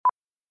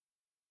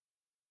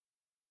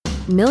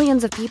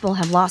Millions of people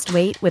have lost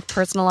weight with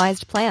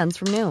personalized plans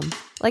from Noom.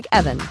 Like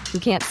Evan, who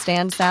can't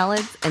stand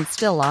salads and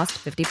still lost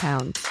 50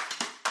 pounds.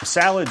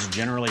 Salads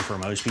generally for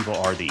most people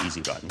are the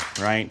easy button,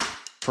 right?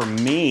 For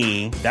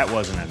me, that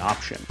wasn't an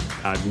option.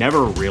 I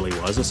never really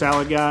was a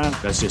salad guy.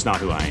 That's just not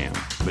who I am.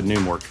 But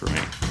Noom worked for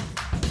me.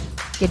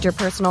 Get your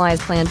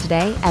personalized plan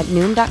today at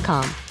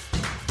Noom.com.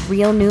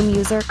 Real Noom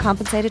user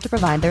compensated to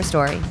provide their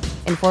story.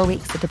 In 4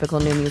 weeks, the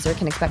typical Noom user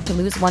can expect to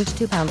lose 1 to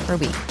 2 pounds per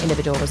week.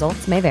 Individual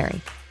results may vary.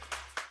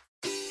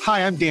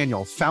 Hi, I'm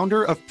Daniel,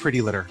 founder of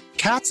Pretty Litter.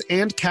 Cats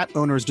and cat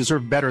owners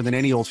deserve better than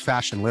any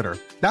old-fashioned litter.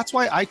 That's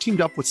why I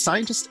teamed up with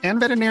scientists and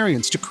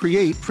veterinarians to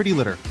create Pretty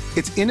Litter.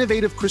 Its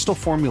innovative crystal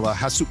formula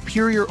has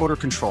superior odor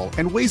control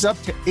and weighs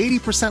up to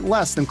 80%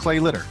 less than clay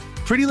litter.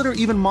 Pretty Litter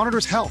even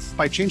monitors health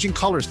by changing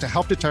colors to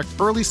help detect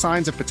early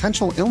signs of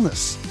potential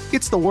illness.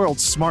 It's the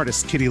world's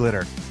smartest kitty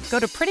litter. Go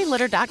to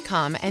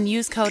prettylitter.com and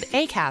use code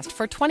ACAST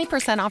for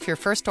 20% off your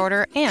first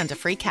order and a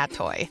free cat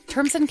toy.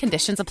 Terms and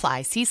conditions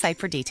apply. See site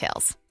for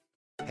details.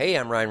 Hey,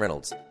 I'm Ryan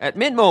Reynolds. At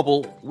Mint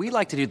Mobile, we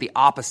like to do the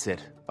opposite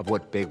of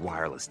what Big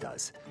Wireless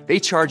does. They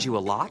charge you a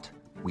lot,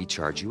 we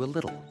charge you a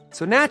little.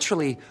 So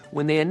naturally,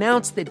 when they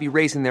announced they'd be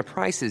raising their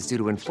prices due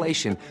to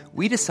inflation,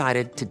 we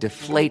decided to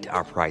deflate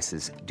our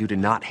prices due to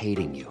not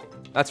hating you.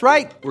 That's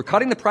right. We're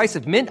cutting the price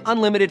of Mint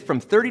Unlimited from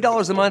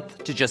 $30 a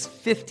month to just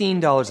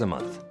 $15 a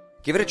month.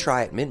 Give it a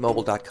try at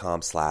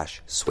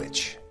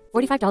mintmobile.com/switch.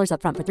 $45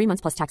 up front for 3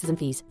 months plus taxes and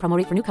fees. Promo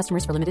rate for new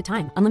customers for limited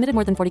time. Unlimited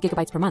more than 40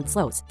 gigabytes per month.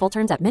 Slows full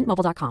terms at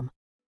mintmobile.com.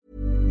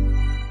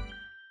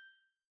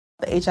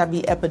 The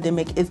HIV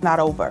epidemic is not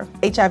over.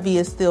 HIV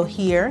is still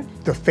here.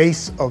 The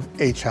face of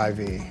HIV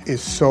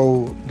is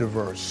so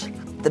diverse.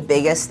 The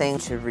biggest thing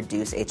to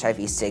reduce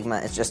HIV stigma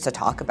is just to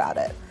talk about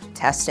it.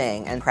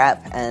 Testing and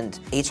PrEP and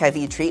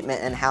HIV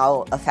treatment and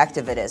how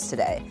effective it is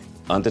today.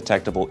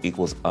 Undetectable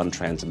equals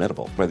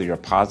untransmittable. Whether you're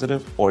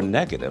positive or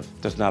negative,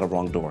 there's not a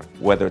wrong door.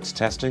 Whether it's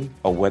testing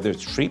or whether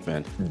it's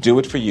treatment, do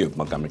it for you,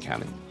 Montgomery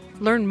County.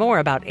 Learn more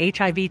about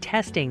HIV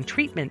testing,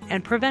 treatment,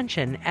 and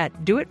prevention at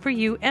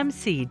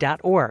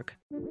doitforyoumc.org.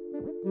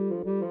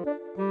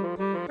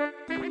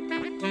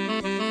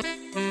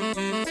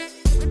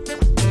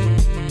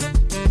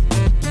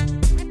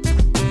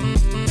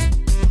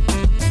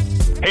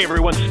 Hey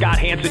everyone, Scott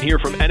Hansen here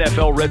from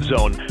NFL Red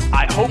Zone.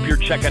 I hope you're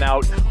checking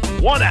out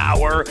 1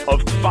 hour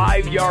of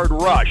 5-Yard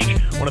Rush,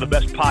 one of the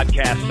best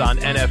podcasts on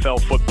NFL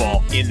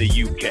football in the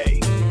UK.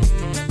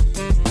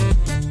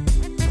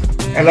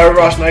 Hello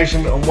Rush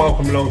Nation and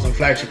welcome along to the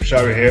flagship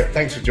show here.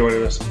 Thanks for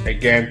joining us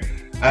again.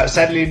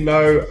 Sadly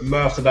no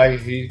Murph today.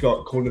 He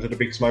got called into the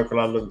Big Smoke of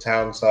London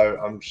town, so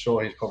I'm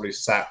sure he's probably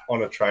sat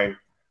on a train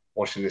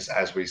watching this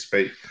as we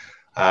speak.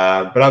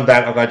 But I'm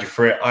Dan, I'm glad you're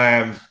free. I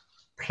am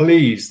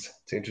pleased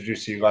to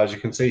introduce to you guys. You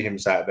can see him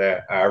sat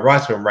there,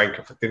 writer and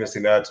ranker for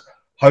Dynasty Nerds,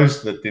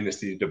 host of the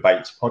Dynasty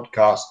Debates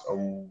podcast,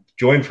 and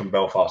joined from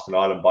Belfast and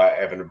Ireland by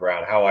Evan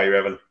Brown. How are you,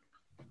 Evan?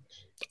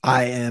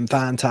 I am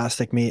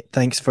fantastic, mate.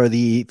 Thanks for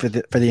the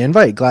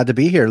invite. Glad to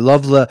be here.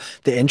 Love the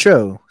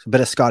intro. A bit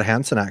of Scott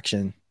Hansen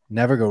action.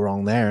 Never go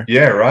wrong there.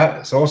 Yeah, right.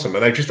 It's awesome.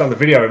 And they've just done the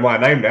video in my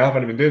name now. I've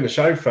only been doing the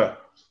show for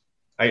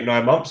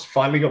 8-9 months.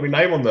 Finally got my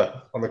name on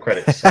the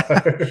credits.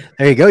 There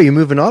you go. You're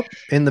moving up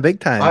in the big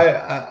time.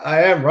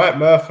 I am, right.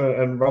 Murph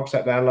and Rob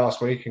sat down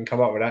last week and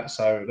come up with that.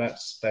 So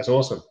that's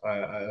awesome.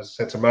 I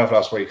said to Murph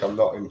last week, I'm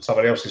not in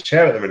somebody else's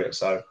chair at the minute.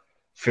 So it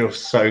feels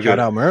so good. Shout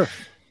out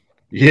Murph.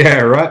 Yeah,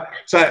 right.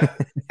 So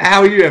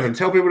how are you, Evan?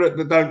 Tell people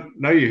that don't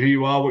know you, who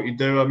you are, what you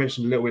do. I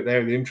mentioned a little bit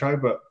there in the intro,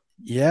 but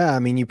yeah, I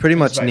mean, you pretty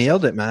much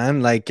nailed it,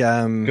 man. Like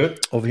good.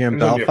 Over here in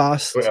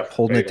Belfast,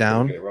 holding it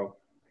down.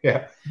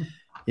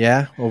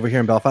 Yeah, over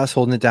here in Belfast,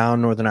 holding it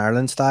down, Northern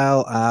Ireland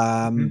style.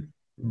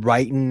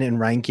 Writing and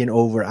ranking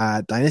over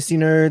at Dynasty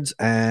Nerds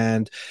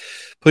and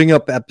putting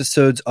up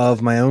episodes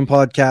of my own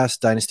podcast,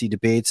 Dynasty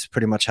Debates.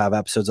 Pretty much have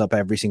episodes up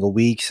every single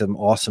week. Some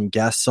awesome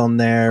guests on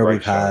there.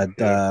 We've had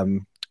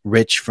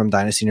Rich from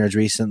Dynasty Nerds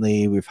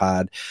recently. We've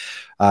had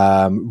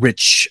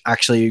Rich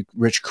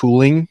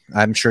Cooling.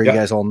 I'm sure you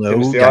guys all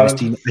know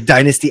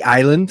Dynasty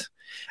Island.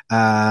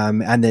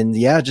 And then,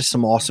 just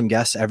some awesome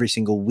guests every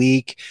single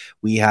week.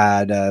 We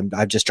had,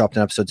 I've just dropped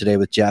an episode today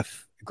with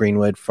Jeff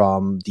Greenwood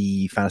from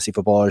the Fantasy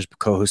Footballers,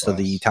 co-host of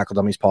the Tackle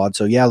Dummies pod.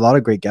 So yeah, a lot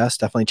of great guests.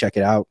 Definitely check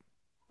it out.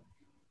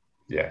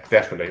 Yeah,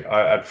 definitely.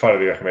 I'd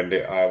thoroughly recommend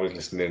it. I was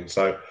listening.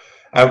 So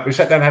we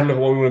sat down and had a look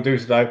at what we want to do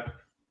today.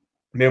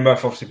 Me and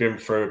Murph obviously been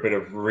through a bit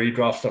of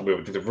redraft stuff. We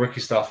did the rookie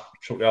stuff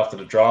shortly after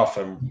the draft,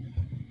 and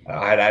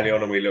I had Ali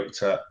on and we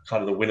looked at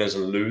kind of the winners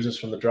and losers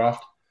from the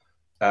draft.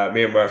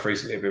 Me and Murph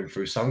recently have been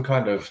through some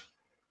kind of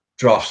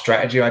draft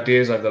strategy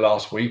ideas over the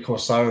last week or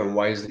so, and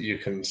ways that you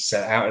can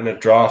set out in a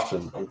draft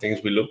and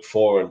things we look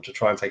for and to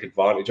try and take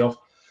advantage of.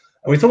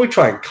 And we thought we'd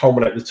try and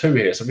culminate the two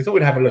here. So we thought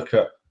we'd have a look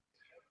at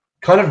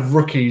kind of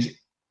rookies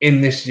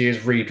in this year's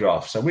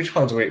redraft. So which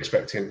ones are we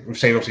expecting? We've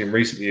seen obviously in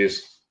recent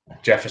years,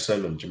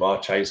 Jefferson and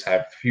Jamar Chase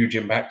have huge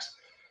impacts.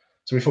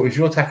 So we thought if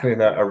you're tackling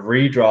a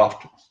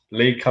redraft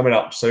league coming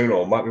up soon,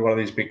 or might be one of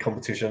these big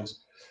competitions,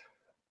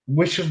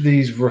 which of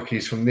these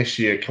rookies from this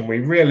year can we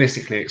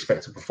realistically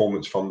expect a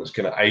performance from that's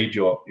going to aid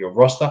your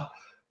roster?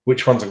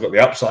 Which ones have got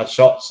the upside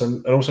shots,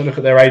 and also look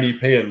at their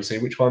ADP and see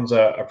which ones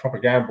are a proper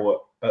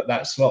gamble at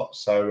that slot.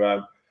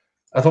 So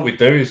I thought we'd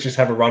do is just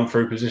have a run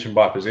through position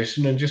by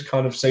position and just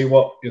kind of see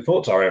what your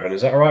thoughts are, Evan.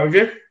 Is that all right with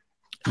you?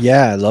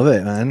 Yeah, I love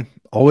it, man.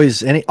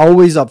 Always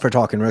up for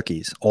talking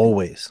rookies.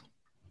 Always.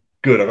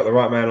 Good. I've got the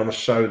right man on the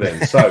show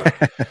then. So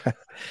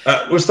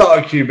we'll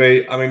start with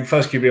QB. I mean,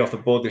 first QB off the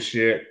board this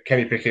year,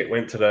 Kenny Pickett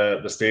went to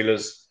the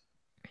Steelers.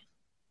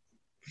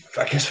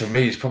 I guess for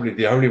me, he's probably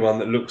the only one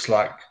that looks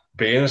like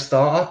being a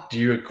starter. Do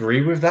you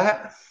agree with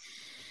that?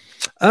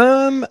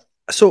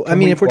 So, I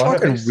mean, if we're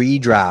talking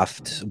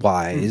redraft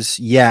wise,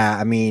 yeah,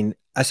 I mean,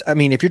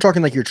 if you're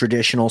talking like your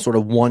traditional sort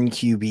of 1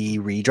 QB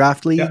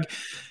redraft league,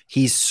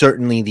 he's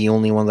certainly the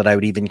only one that I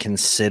would even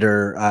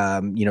consider,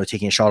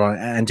 taking a shot on.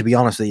 And to be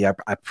honest with you,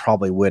 I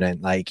probably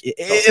wouldn't. Like,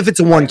 if it's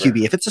a 1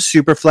 QB, if it's a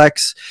super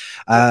flex,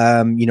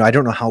 I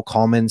don't know how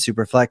common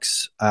super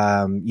flex,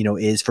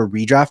 is for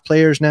redraft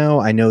players now.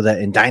 I know that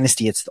in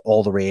Dynasty, it's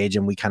all the rage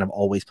and we kind of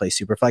always play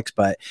super flex.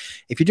 But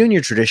if you're doing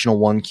your traditional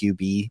 1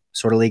 QB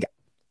sort of league,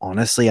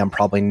 honestly, I'm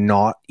probably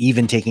not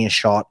even taking a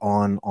shot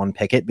on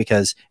Pickett,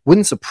 because it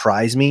wouldn't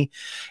surprise me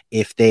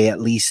if they at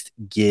least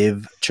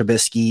give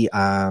Trubisky,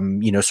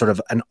 sort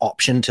of an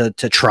option to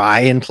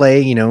try and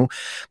play,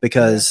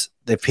 because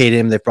they've paid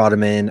him, they've brought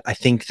him in. I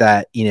think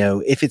that,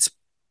 if it's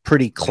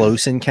pretty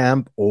close in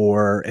camp,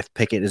 or if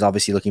Pickett is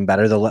obviously looking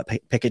better, they'll let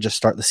Pickett just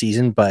start the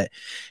season. But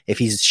if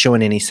he's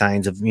showing any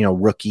signs of,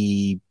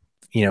 rookie,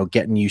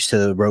 getting used to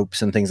the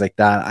ropes and things like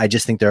that, I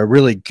just think they're a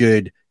really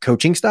good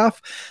coaching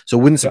staff. So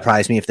it wouldn't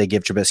surprise me if they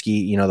give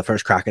Trubisky, the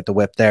first crack at the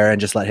whip there and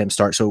just let him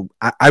start. So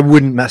I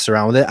wouldn't mess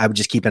around with it. I would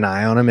just keep an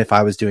eye on him if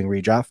I was doing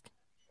redraft.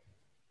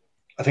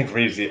 I think for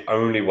me, he's the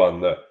only one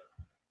that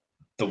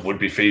would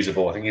be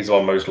feasible. I think he's the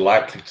one most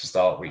likely to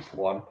start week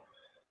 1.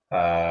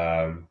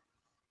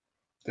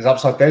 There's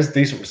upside. There's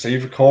decent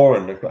receiver core,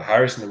 and they've got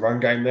Harris in the run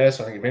game there.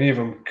 So I think if any of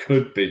them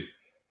could be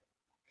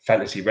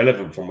fantasy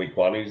relevant from week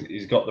 1,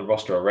 he's got the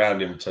roster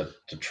around him to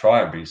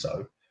try and be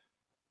so.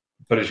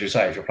 But as you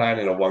say, if you're playing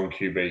in a 1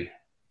 QB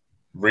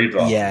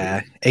redraft,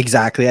 yeah,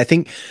 exactly. I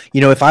think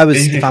if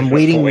I'm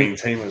waiting,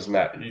 teamers,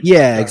 Matt,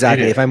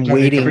 exactly.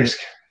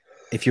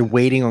 If you're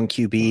waiting on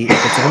QB,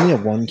 if it's only a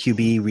 1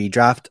 QB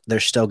redraft,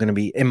 there's still going to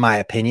be, in my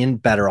opinion,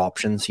 better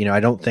options.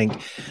 I don't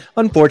think,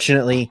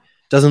 unfortunately,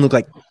 doesn't look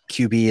like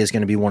QB is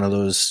going to be one of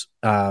those.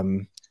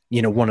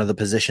 One of the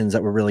positions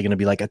that we're really going to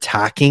be like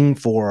attacking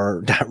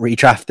for that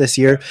redraft this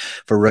year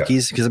for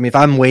rookies. Because if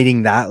I'm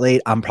waiting that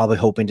late, I'm probably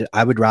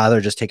I would rather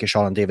just take a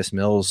shot on Davis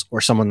Mills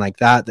or someone like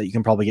that you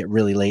can probably get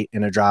really late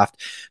in a draft,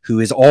 who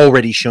has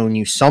already shown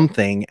you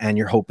something, and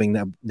you're hoping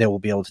that they will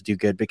be able to do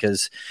good.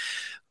 Because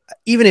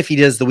even if he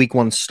does the week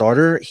 1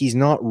 starter, he's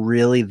not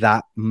really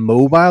that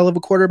mobile of a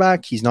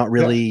quarterback. He's not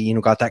really,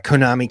 got that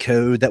Konami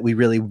code that we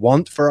really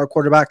want for our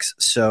quarterbacks.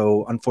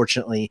 So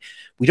unfortunately,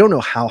 we don't know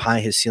how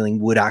high his ceiling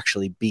would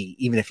actually be,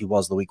 even if he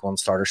was the week 1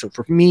 starter. So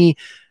for me,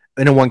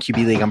 in a 1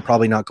 QB league, I'm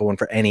probably not going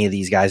for any of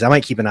these guys. I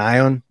might keep an eye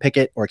on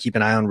Pickett or keep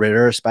an eye on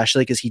Ritter,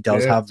 especially because he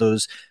does have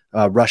those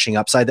rushing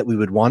upside that we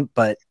would want.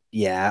 But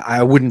yeah,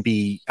 I wouldn't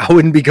be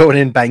going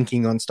in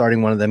banking on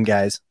starting one of them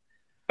guys.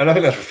 And I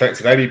think that's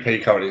reflected.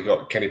 ADP currently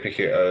got Kenny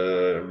Pickett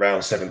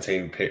around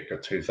 17 pick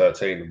at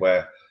 213,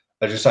 where,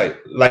 as you say,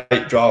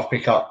 late draft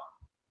pickup,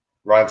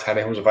 Ryan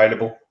Tannehill's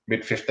available,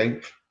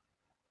 mid-15th.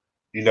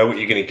 You know what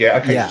you're going to get.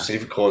 Okay,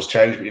 receiver core's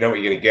changed, but you know what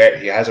you're going to get.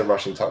 He has a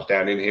rushing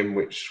touchdown in him,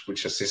 which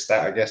assists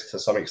that, I guess, to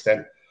some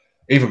extent.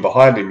 Even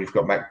behind him, you've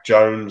got Mac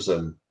Jones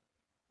and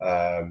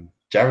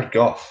Jared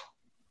Goff.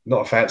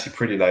 Not a fancy,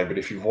 pretty name, but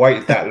if you've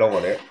waited that long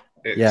on it,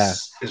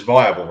 it's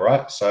viable,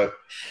 right? So,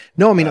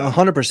 no, I mean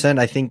 100%.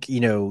 I think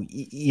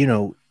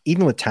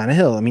even with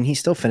Tannehill, I mean he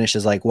still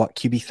finishes like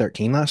QB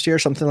 13 last year or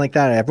something like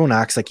that. Everyone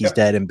acts like he's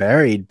dead and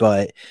buried,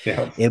 but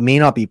it may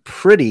not be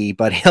pretty,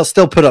 but he'll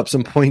still put up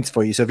some points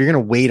for you. So if you're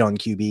going to wait on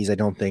QBs, I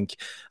don't think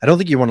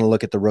you want to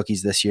look at the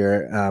rookies this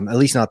year. At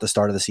least not at the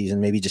start of the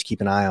season. Maybe just keep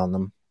an eye on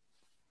them.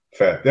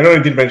 Fair. The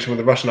only did mention with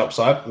the Russian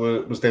upside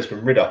was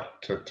Desmond Ridder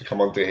to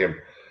come on to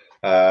him.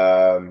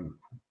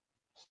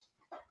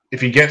 If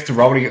he gets to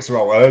roll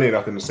early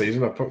enough in the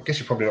season, I guess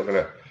you're probably not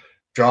going to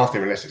draft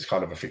him unless it's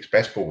kind of a fixed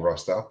best ball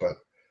roster. But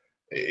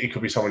it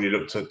could be someone you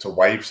look to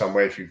waive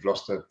somewhere if you've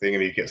lost a thing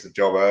and he gets the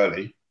job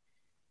early.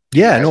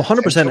 Yeah, no,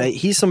 100%.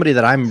 He's somebody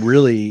that I'm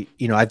really,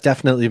 I've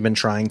definitely been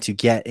trying to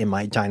get in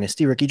my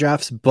dynasty rookie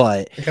drafts,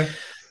 but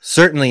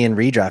certainly in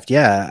redraft,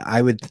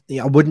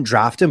 I wouldn't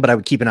draft him, but I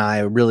would keep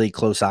a really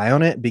close eye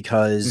on it,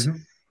 because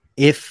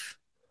if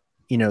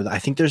I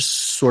think there's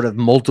sort of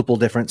multiple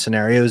different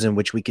scenarios in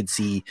which we could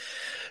see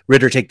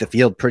Ridder take the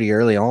field pretty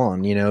early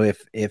on.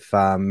 If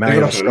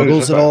Mariota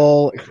struggles at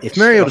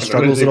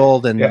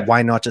all, then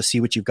why not just see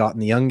what you've got in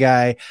the young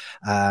guy?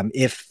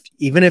 If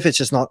even if it's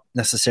just not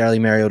necessarily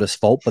Mariota's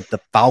fault, but the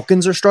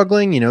Falcons are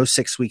struggling,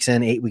 6 weeks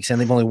in, 8 weeks in,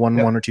 they've only won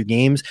 1 or 2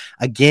 games.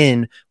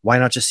 Again, why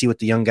not just see what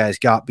the young guys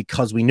got?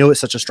 Because we know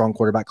it's such a strong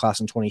quarterback class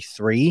in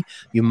 23.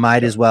 You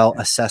might as well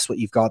assess what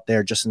you've got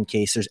there just in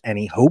case there's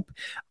any hope.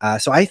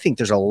 So I think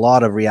there's a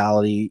lot of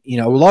reality,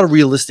 a lot of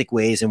realistic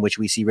ways in which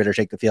we see Ridder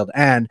take the field.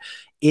 And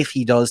if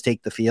he does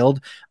take the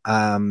field,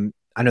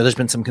 I know there's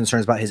been some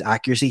concerns about his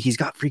accuracy. He's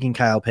got freaking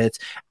Kyle Pitts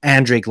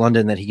and Drake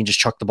London that he can just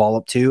chuck the ball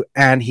up to,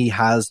 and he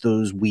has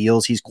those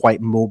wheels. He's quite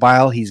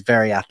mobile. He's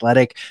very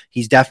athletic.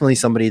 He's definitely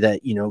somebody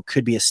that,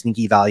 could be a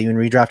sneaky value in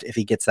redraft if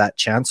he gets that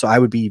chance. So I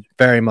would be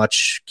very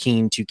much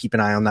keen to keep an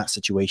eye on that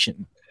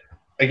situation.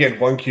 Again,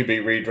 1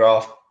 QB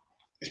redraft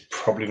is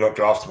probably not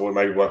draftable.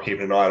 Maybe worth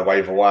keeping an eye on a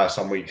waiver wire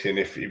some weeks in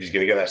if he's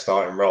going to get that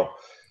starting role.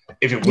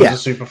 If it was a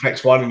super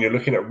flex one and you're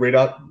looking at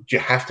Ridder, do you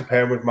have to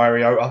pair him with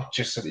Mariota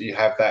just so that you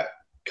have that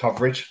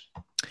coverage?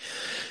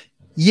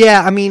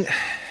 Yeah, I mean,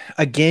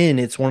 again,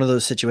 it's one of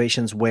those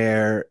situations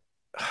where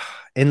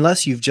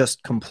unless you've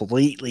just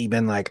completely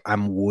been like,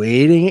 I'm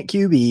waiting at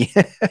QB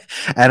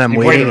and I'm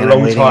waiting and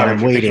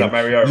I'm waiting.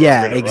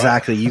 Yeah,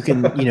 exactly. Right? You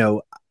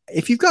can,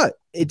 if you've got,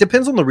 it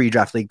depends on the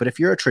redraft league, but if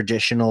you're a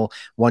traditional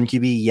 1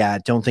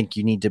 QB, don't think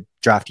you need to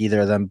draft either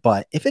of them.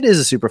 But if it is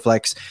a super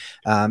flex,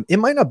 it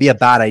might not be a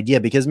bad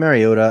idea because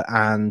Mariota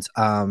and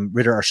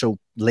Ridder are so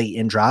late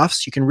in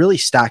drafts. You can really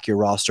stack your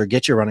roster,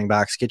 get your running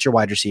backs, get your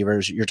wide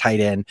receivers, your tight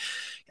end,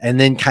 and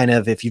then kind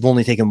of if you've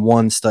only taken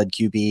one stud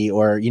QB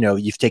or,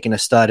 you've taken a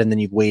stud and then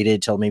you've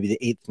waited till maybe the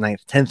 8th,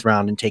 9th, 10th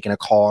round and taken a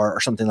Carr or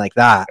something like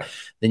that,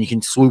 then you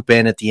can swoop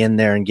in at the end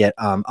there and get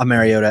a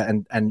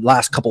Mariota and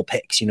last couple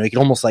picks. You can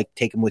almost like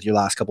take them with your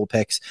last couple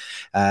picks.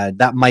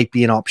 That might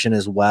be an option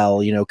as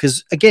well,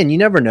 because again, you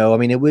never know. I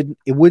mean, it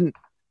wouldn't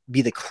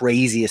be the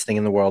craziest thing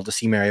in the world to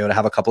see Mariota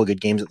have a couple of good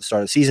games at the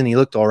start of the season. He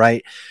looked all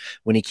right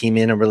when he came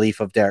in relief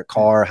of Derek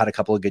Carr, had a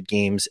couple of good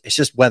games. It's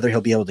just whether he'll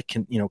be able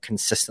to,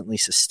 consistently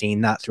sustain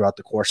that throughout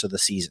the course of the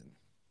season.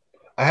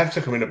 I have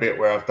took him in a bit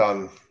where I've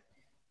done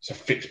a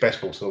fixed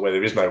best ball, so where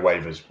there is no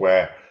waivers,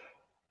 where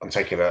I'm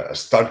taking a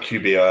stud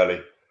QB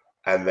early,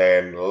 and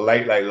then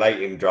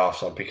late in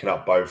drafts, I'm picking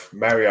up both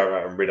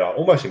Mariota and Ridder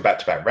almost in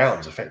back-to-back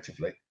rounds,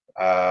 effectively.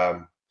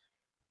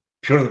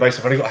 Purely on the basis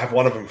I've only got to have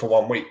one of them for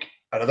 1 week.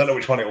 And I don't know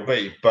which one it will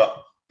be,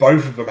 but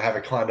both of them have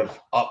a kind of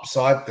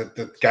upside.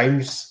 The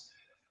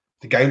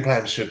game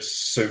plan should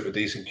suit a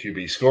decent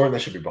QB scoring. They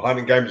should be behind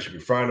in games. They should be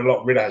throwing a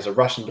lot. Ridder has a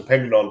rushing,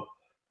 depending on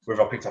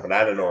whether I picked up an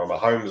Allen or a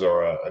Mahomes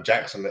or a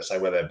Jackson, let's say,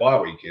 where their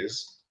bye week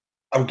is.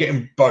 I'm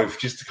getting both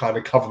just to kind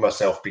of cover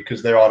myself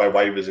because there are no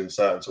waivers in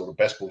certain sort of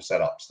best ball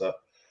setups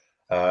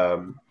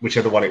that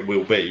whichever one it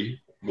will be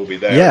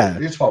there. Yeah.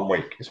 It's 1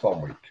 week.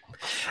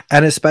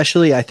 And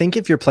especially, I think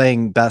if you're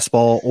playing best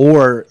ball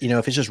or,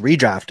 if it's just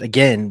redraft,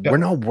 again, we're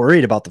not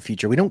worried about the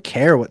future. We don't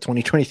care what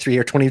 2023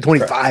 or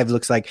 2025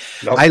 looks like.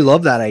 Nope. I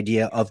love that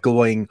idea of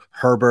going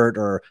Herbert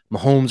or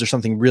Mahomes or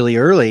something really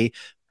early,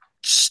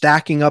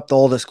 stacking up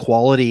all this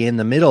quality in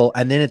the middle,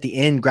 and then at the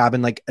end,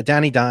 grabbing like a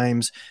Danny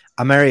Dimes,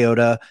 a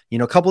Mariota,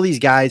 a couple of these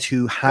guys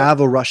who have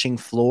a rushing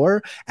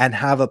floor and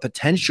have a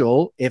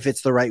potential, if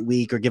it's the right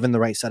week or given the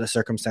right set of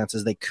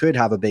circumstances, they could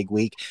have a big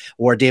week.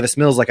 Or Davis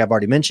Mills, like I've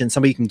already mentioned,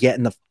 somebody you can get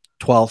in the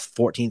 12th,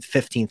 14th,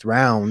 15th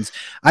rounds.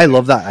 I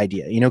love that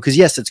idea, because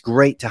yes, it's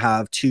great to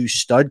have 2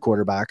 stud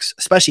quarterbacks,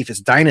 especially if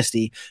it's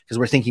dynasty, because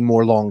we're thinking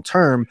more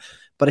long-term.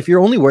 But if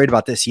you're only worried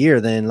about this year,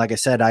 then like I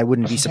said, I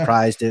wouldn't be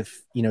surprised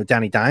if,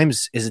 Danny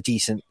Dimes is a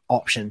decent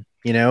option,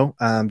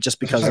 just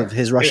because of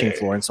his rushing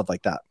floor and stuff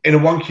like that. In a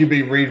 1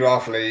 QB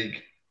redraft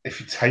league, if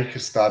you take a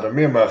stud, and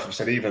me and Murph have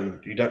said even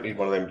you don't need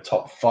one of them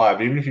top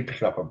 5, even if you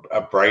pick up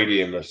a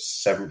Brady in the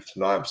 7th to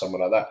 9th, something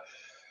like that,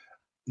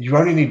 you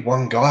only need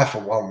one guy for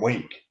 1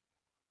 week.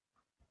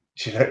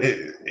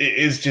 It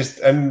is just,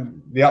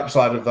 and the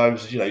upside of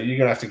those, you're going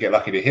to have to get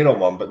lucky to hit on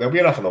one, but there'll be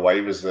enough on the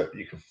waivers that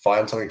you can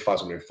find something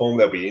in form.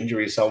 There'll be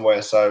injuries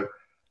somewhere. So,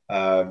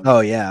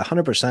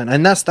 100%.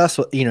 And that's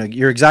what,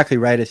 you're exactly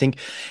right. I think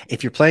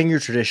if you're playing your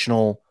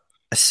traditional,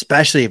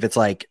 especially if it's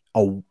like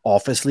a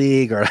office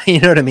league or, you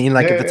know what I mean?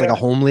 Like if it's like a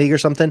home league or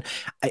something,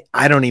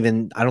 I don't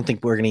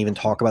think we're going to even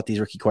talk about these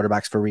rookie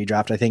quarterbacks for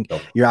redraft. I think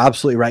you're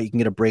absolutely right. You can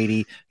get a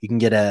Brady, you can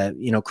get a,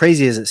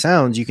 crazy as it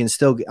sounds, you can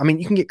still,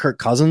 you can get Kirk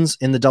Cousins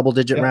in the double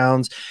digit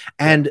rounds,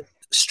 and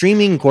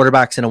streaming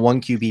quarterbacks in a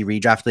 1 QB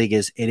redraft league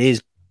is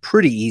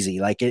pretty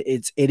easy. Like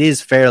it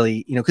is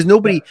fairly, because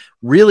nobody,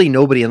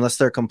 unless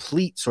they're a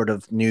complete sort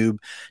of noob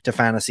to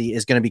fantasy,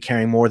 is going to be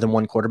carrying more than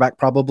one quarterback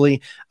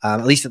probably,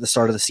 at least at the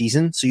start of the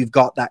season. So you've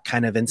got that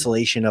kind of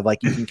insulation of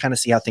like, you can kind of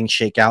see how things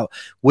shake out.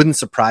 Wouldn't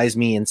surprise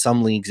me in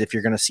some leagues if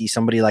you're going to see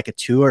somebody like a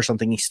 2 or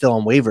something, he's still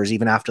on waivers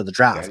even after the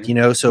draft,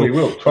 so we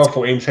will 12,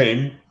 14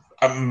 team.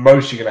 At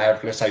most you're going to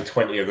have, let's say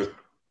 20 of the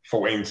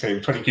 14 team,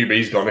 20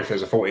 QBs gone if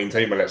there's a 14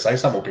 team, and let's say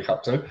some will pick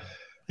up 2.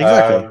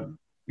 Exactly.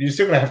 You're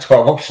still going to have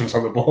 12 options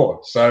on the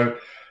board. So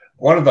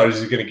one of those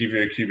is going to give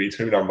you a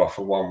QB2 number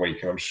for 1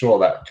 week, and I'm sure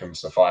that can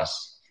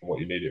suffice for what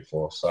you need it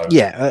for. So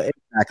yeah,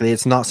 exactly.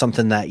 It's not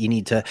something that you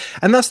need to,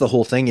 and that's the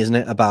whole thing, isn't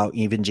it? About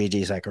even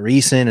JJ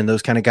Zachariason and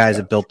those kind of guys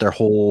have built their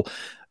whole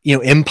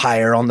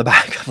empire on the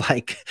back of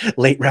like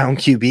late round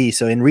QB.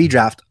 So in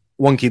redraft,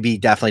 one QB,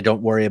 definitely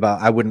don't worry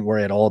about. I wouldn't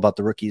worry at all about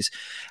the rookies.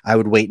 I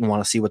would wait and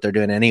want to see what they're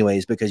doing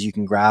anyways, because you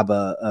can grab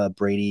a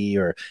Brady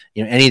or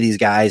any of these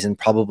guys and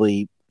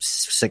probably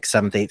 6th,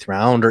 7th, 8th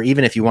round, or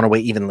even if you want to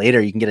wait even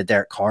later, you can get a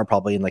Derek Carr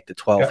probably in like the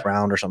 12th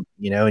round or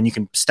something, and you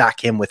can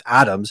stack him with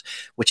Adams,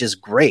 which is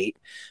great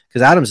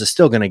because Adams is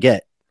still going to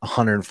get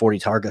 140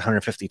 targets,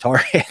 150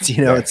 targets.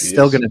 It's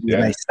still going to be a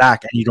nice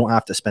stack, and you don't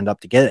have to spend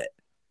up to get it.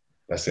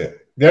 That's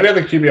it. The only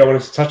other QB I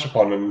wanted to touch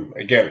upon, and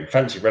again,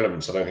 fantasy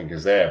relevance, I don't think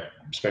is there,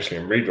 especially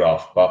in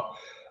redraft, but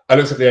I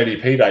looked at the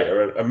ADP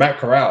data, and Matt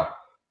Corral.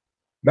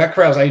 Matt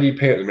Corral's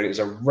ADP at the minute is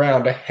a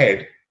round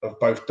ahead of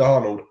both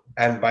Darnold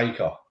and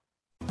Baker.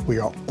 We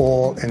are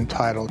all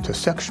entitled to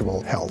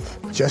sexual health,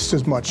 just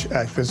as much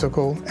as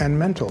physical and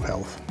mental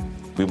health.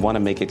 We want to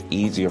make it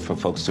easier for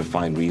folks to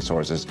find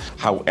resources.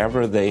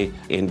 However they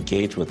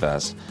engage with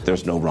us,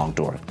 there's no wrong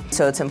door.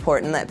 So it's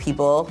important that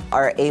people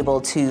are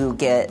able to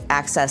get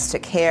access to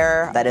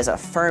care that is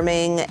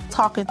affirming.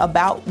 Talking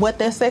about what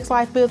their sex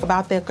life is,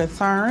 about their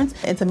concerns,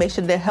 and to make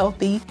sure they're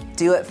healthy.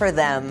 Do it for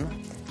them.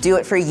 Do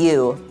it for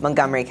you,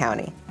 Montgomery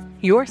County.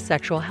 Your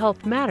sexual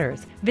health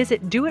matters.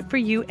 Visit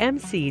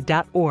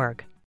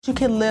doitforyoumc.org. You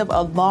can live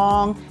a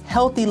long,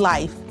 healthy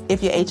life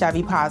if you're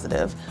HIV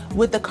positive.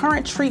 With the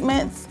current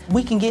treatments,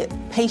 we can get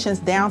patients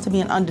down to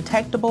being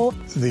undetectable.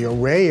 The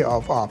array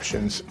of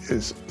options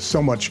is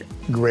so much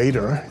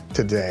greater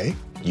today.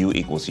 U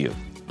equals you.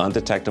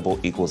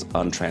 Undetectable equals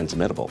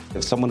untransmittable.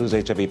 If someone who's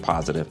HIV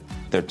positive,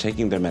 they're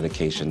taking their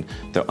medication,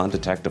 they're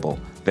undetectable,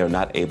 they're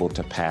not able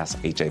to pass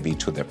HIV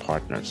to their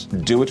partners.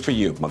 Do it for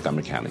you,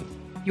 Montgomery County.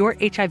 Your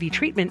HIV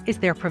treatment is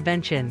their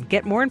prevention.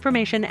 Get more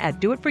information at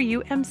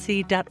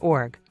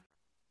doitforyoumc.org.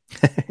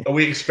 Are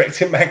we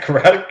expecting Matt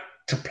Corral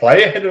to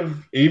play ahead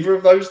of either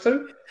of those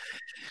two?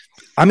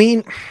 I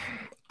mean,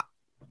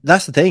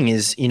 that's the thing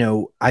is,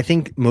 I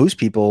think most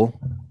people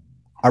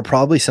are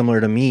probably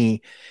similar to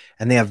me,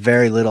 and they have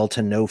very little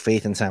to no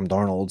faith in Sam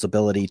Darnold's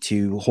ability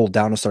to hold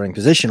down a starting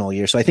position all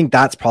year. So I think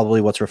that's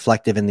probably what's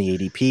reflective in the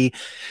ADP.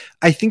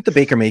 I think the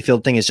Baker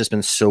Mayfield thing has just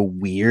been so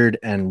weird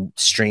and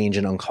strange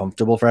and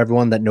uncomfortable for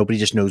everyone that nobody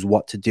just knows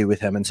what to do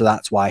with him. And so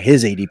that's why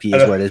his ADP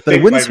is what it is. But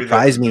it wouldn't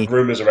surprise me.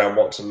 Rumors around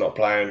Watson not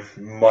playing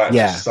might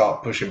just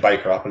start pushing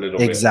Baker up a little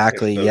bit.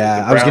 Exactly.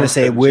 I was going to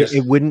say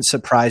it wouldn't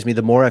surprise me.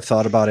 The more I've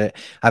thought about it,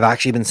 I've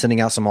actually been sending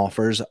out some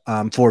offers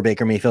for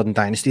Baker Mayfield in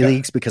Dynasty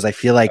Leagues because I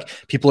feel like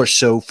people are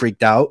so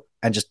freaked out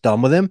and just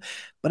done with him.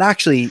 But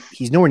actually,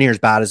 he's nowhere near as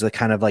bad as the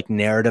kind of like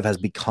narrative has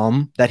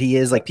become that he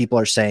is. Like people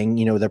are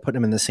saying, they're putting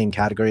him in the same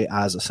category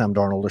as a Sam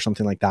Darnold or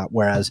something like that.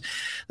 Whereas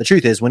the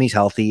truth is when he's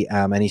healthy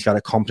and he's got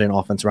a competent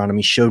offense around him,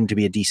 he's shown to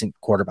be a decent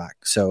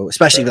quarterback. So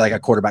especially like a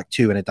quarterback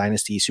 2 in a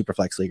Dynasty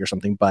Superflex league or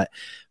something. But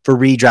for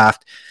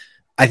redraft,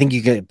 I think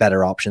you get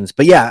better options.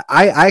 But yeah,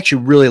 I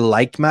actually really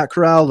liked Matt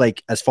Corral,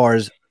 like as far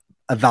as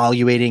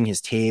evaluating his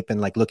tape and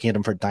like looking at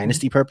him for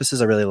dynasty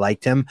purposes. I really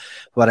liked him,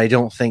 but I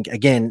don't think,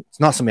 again, it's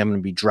not something I'm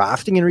going to be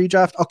drafting in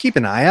redraft. I'll keep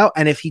an eye out.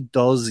 And if he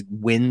does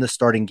win the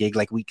starting gig,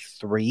 like week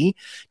 3,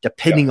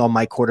 depending on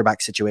my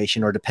quarterback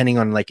situation, or depending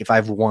on like if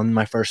I've won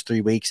my first 3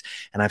 weeks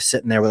and I'm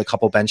sitting there with a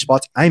couple bench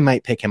spots, I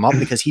might pick him up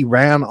because he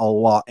ran a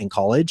lot in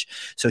college.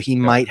 So he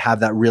might have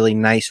that really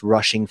nice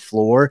rushing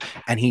floor,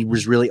 and he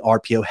was really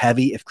RPO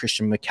heavy. If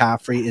Christian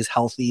McCaffrey is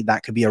healthy,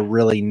 that could be a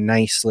really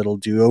nice little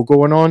duo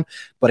going on.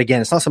 But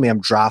again, it's not something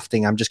I'm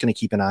drafting. I'm just going to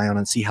keep an eye on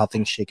and see how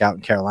things shake out in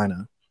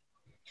Carolina.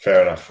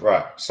 Fair enough.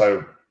 Right.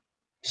 So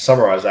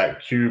summarize that.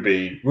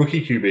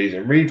 Rookie QBs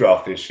in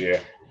redraft this year,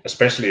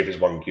 especially if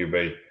it's one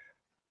QB,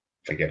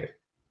 forget it.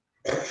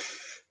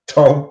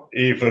 Don't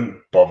even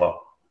bother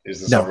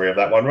is the summary of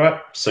that one, right?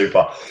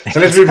 Super.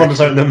 So let's move on to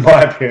something that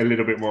might be a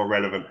little bit more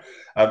relevant.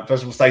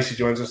 First of all, Stacey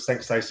joins us.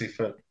 Thanks, Stacey,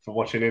 for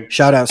watching in.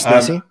 Shout out,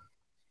 Stacey.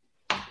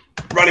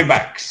 Running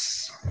backs.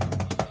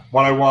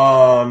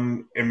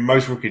 101 in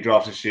most rookie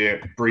drafts this year.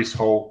 Breece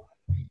Hall,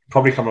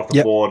 probably coming off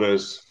the board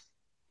as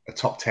a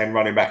top 10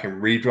 running back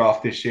in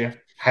redraft this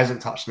year.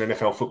 Hasn't touched an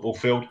NFL football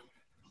field.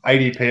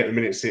 ADP at the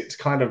minute sits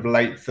kind of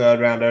late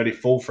 3rd round, early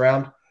 4th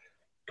round.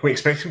 Can we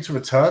expect him to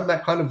return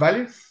that kind of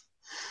value?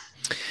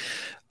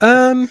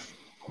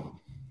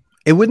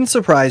 It wouldn't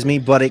surprise me,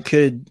 but it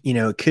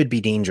could be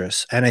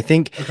dangerous. And I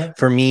think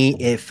for me,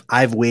 if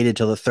I've waited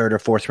till the 3rd or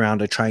 4th round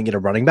to try and get a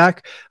running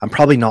back, I'm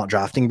probably not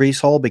drafting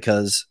Breece Hall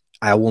because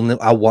I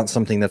want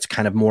something that's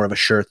kind of more of a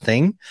sure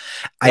thing.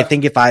 I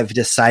think if I've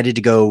decided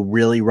to go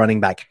really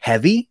running back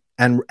heavy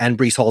and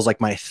Breece Hall is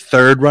like my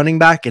 3rd running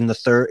back in the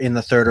 3rd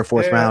or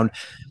 4th round,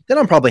 then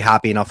I'm probably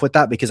happy enough with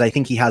that because I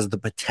think he has the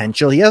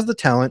potential. He has the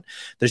talent.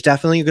 There's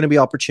definitely going to be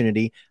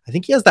opportunity. I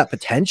think he has that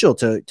potential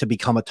to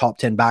become a top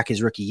 10 back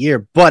his rookie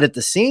year. But at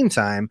the same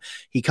time,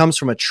 he comes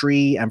from a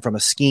tree and from a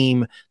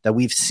scheme that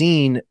we've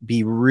seen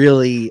be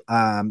really,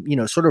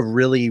 sort of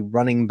really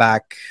running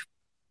back,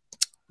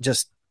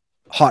 just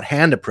hot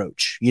hand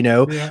approach.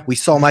 We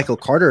saw Michael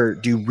Carter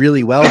do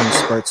really well in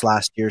spurts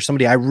last year,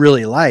 somebody I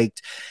really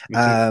liked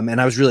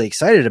and I was really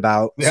excited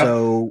about.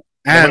 So,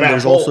 and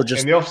there's also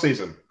just in the off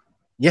season.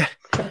 Yeah.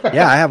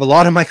 Yeah, I have a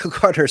lot of Michael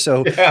Carter.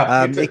 So,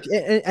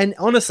 and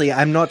honestly,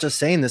 I'm not just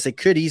saying this. It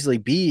could easily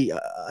be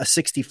a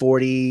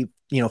 60-40,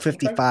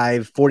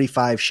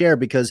 55-45 share,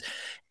 because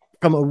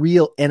from a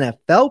real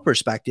NFL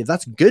perspective,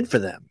 that's good for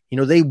them.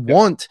 They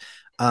want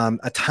a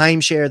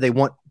timeshare. They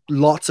want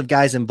lots of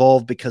guys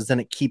involved, because then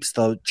it keeps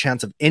the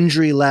chance of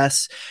injury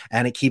less,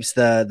 and it keeps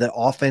the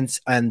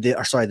offense and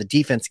the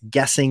defense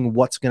guessing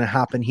what's going to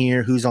happen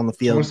here, who's on the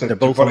field. They're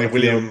both on the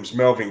Williams, field.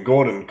 Melvin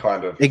Gordon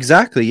kind of.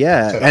 Exactly,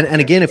 yeah.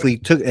 And again, if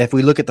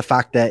we look at the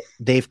fact that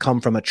they've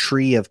come from a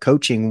tree of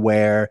coaching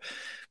where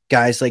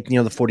guys like, the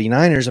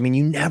 49ers, I mean,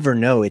 you never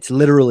know. It's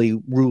literally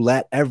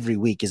roulette every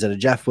week. Is it a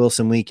Jeff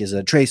Wilson week? Is it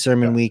a Trey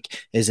Sermon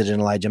week? Is it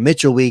an Elijah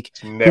Mitchell week?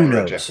 It's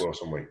never a Jeff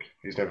Wilson week.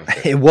 He's never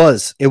fit. It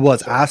was.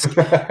 Ask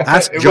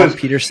John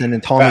Peterson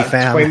and Tommy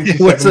Pham.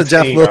 What's a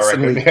Jeff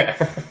Wilson week?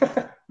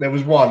 Yeah. There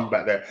was one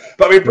back there.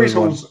 But I mean, Breece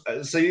Hall's,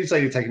 so you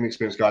say you're taking the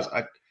experience, guys.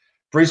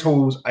 Breece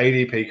Hall's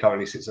ADP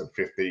currently sits at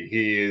 50.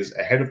 He is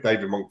ahead of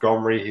David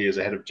Montgomery. He is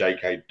ahead of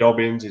J.K.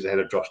 Dobbins. He's ahead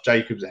of Josh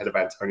Jacobs, ahead of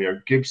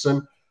Antonio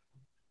Gibson.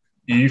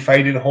 Are you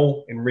fading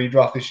Hall in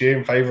redraft this year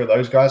in favor of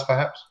those guys,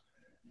 perhaps?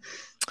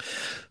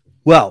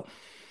 Well,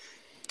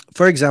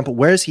 for example,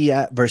 where is he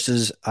at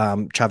versus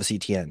Travis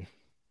Etienne?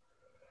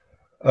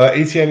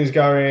 Etienne is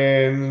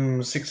going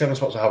 6-7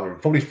 spots ahead of him,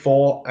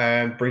 44,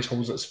 and Breece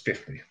Hall's at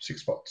 50,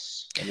 6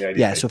 spots.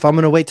 Yeah, so if I'm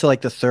going to wait till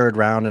like the third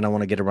round and I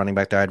want to get a running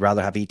back there, I'd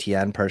rather have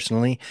Etienne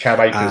personally. Cam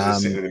Akers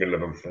is sitting in the middle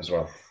of them as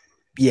well.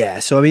 Yeah,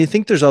 so I mean, I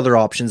think there's other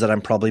options that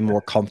I'm probably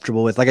more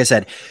comfortable with. Like I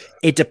said,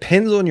 it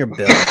depends on your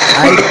build.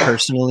 I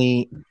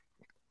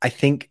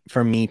think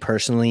for me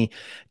personally,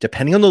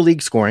 depending on the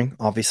league scoring,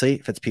 obviously,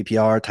 if it's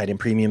PPR, tight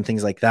end premium,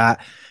 things like that,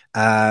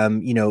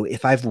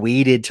 if I've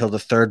waited till the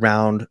third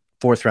round,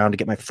 fourth round to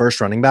get my first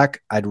running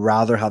back, I'd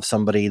rather have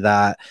somebody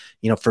that,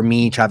 for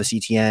me, Travis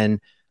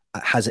Etienne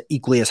has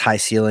equally as high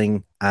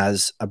ceiling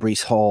as a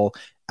Breece Hall.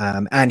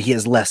 And he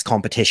has less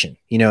competition,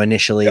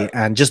 initially. Yeah.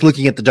 And just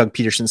looking at the Doug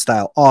Peterson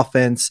style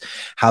offense,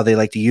 how they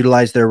like to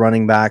utilize their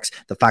running backs,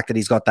 the fact that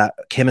he's got that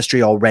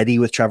chemistry already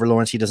with Trevor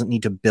Lawrence, he doesn't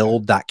need to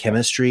build that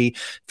chemistry.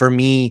 For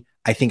me,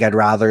 I think I'd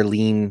rather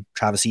lean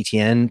Travis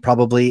Etienne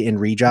probably in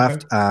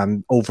redraft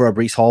over a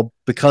Breece Hall,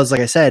 because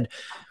like I said,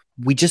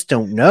 we just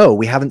don't know.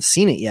 We haven't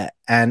seen it yet.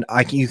 And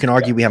you can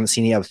argue we haven't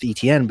seen it yet with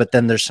Etienne, but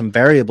then there's some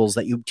variables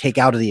that you take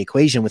out of the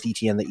equation with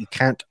Etienne that you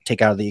can't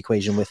take out of the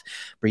equation with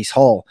Breece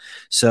Hall.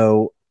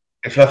 So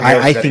if nothing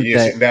else, I think you're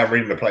sitting down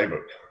reading the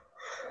playbook.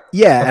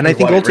 Yeah, and I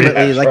think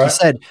ultimately, like you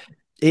said,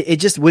 it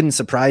just wouldn't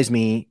surprise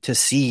me to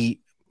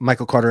see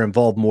Michael Carter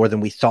involved more than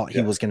we thought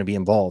he was going to be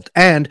involved.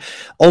 And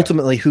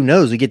ultimately, who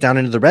knows? We get down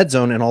into the red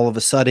zone and all of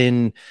a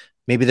sudden,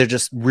 maybe they're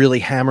just really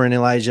hammering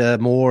Elijah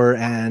Moore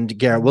and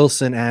Garrett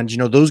Wilson. And,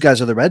 those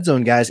guys are the red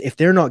zone guys. If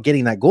they're not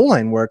getting that goal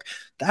line work,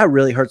 that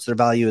really hurts their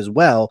value as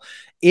well.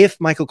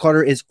 If Michael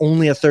Carter is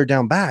only a third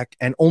down back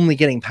and only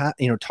getting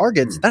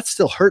targets, that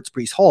still hurts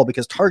Breece Hall,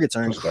 because targets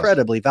are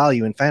incredibly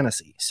value in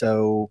fantasy.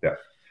 So,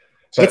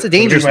 it's a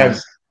dangerous one.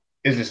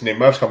 Is listening,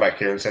 Murph's come back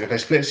here and said if they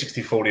split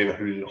 60-40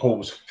 in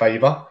Hall's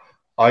favour,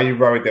 are you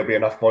worried there'll be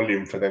enough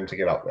volume for them to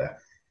get up there?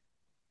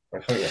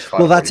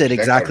 Well, that's it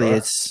exactly.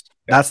 Right?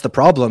 That's the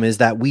problem, is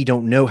that we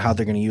don't know how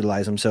they're going to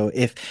utilize them. So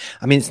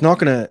it's not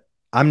going to.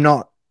 I'm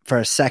not for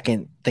a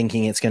second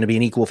thinking it's going to be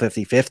an equal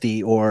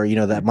 50-50 or,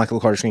 that Michael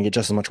Carter's going to get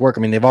just as much work.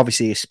 I mean, they've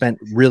obviously spent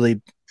really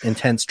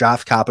intense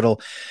draft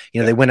capital.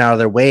 They went out of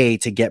their way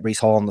to get Breece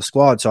Hall on the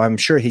squad. So I'm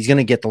sure he's going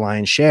to get the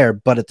lion's share,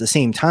 but at the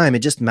same time, it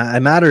just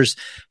it matters.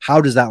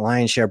 How does that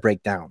lion's share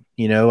break down?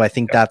 I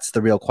think that's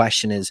the real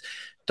question is,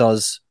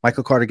 does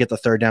Michael Carter get the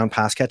third down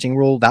pass catching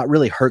role? That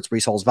really hurts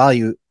Breece Hall's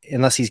value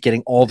unless he's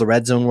getting all the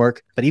red zone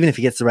work. But even if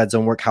he gets the red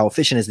zone work, how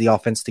efficient is the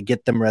offense to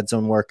get them red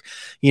zone work?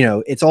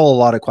 It's all a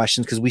lot of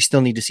questions, because we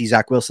still need to see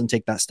Zach Wilson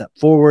take that step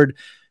forward,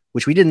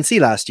 which we didn't see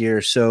last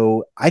year.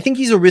 So I think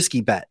he's a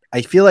risky bet.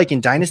 I feel like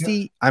in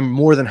Dynasty, I'm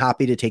more than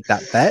happy to take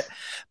that bet,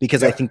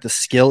 because I think the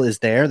skill is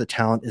there, the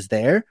talent is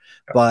there.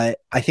 But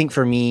I think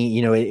for me,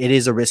 it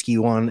is a risky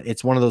one.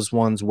 It's one of those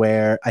ones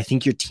where I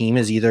think your team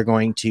is either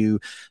going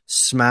to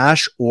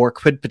smash or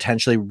could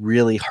potentially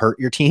really hurt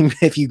your team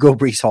if you go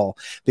Breece Hall,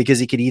 because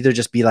he could either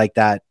just be like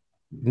that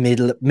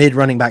mid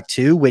running back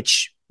 2,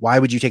 which why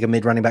would you take a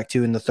mid running back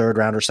 2 in the third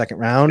round or second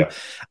round?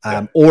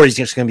 Or he's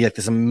just going to be like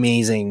this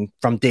amazing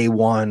from day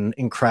one,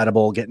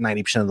 incredible, get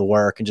 90% of the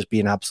work and just be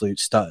an absolute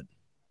stud.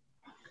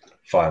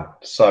 Fine.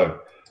 So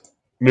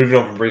moving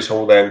on from Breece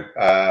Hall then,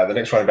 the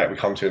next running back we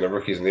come to in the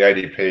rookies and the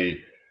ADP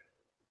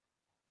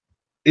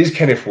is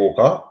Kenneth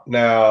Walker.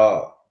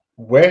 Now,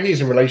 where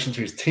he's in relation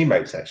to his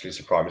teammates actually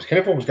surprised me.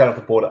 Kenneth Walker's going off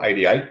the board at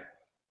 88.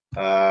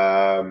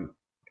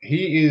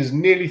 He is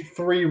nearly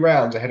 3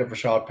 rounds ahead of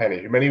Rashad Penny,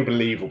 who many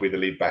believe will be the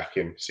lead back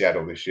in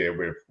Seattle this year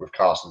with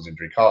Carson's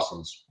injury.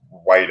 Carson's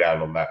way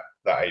down on that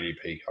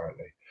ADP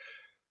currently.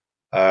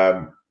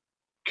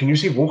 Can you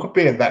see Walker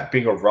being that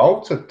big a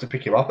role to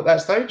pick him up at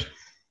that stage?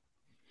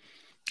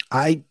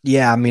 I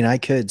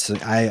could. So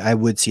I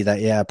would see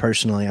that,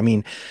 personally. I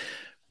mean,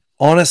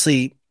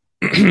 honestly,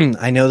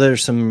 I know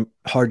there's some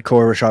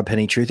hardcore Rashad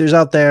Penny truthers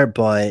out there,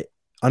 but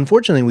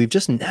unfortunately, we've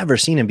just never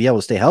seen him be able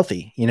to stay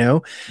healthy,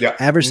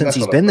 ever since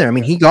he's been there. I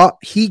mean, he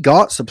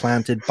got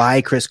supplanted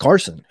by Chris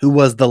Carson, who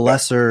was the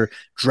lesser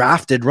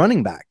drafted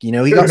running back. He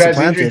got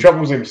supplanted.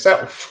 Troubles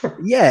himself.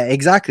 Yeah,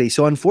 exactly.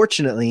 So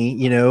unfortunately,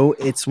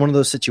 it's one of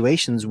those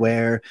situations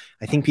where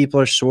I think people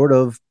are sort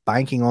of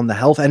banking on the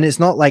health. And it's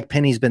not like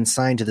Penny's been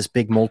signed to this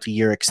big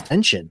multi-year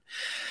extension.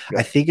 Yeah.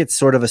 I think it's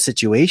sort of a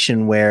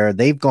situation where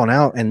they've gone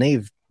out and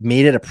they've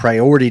made it a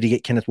priority to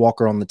get Kenneth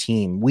Walker on the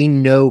team. We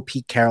know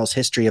Pete Carroll's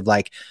history of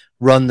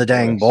run the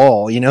dang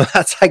ball.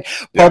 That's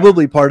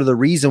probably part of the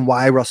reason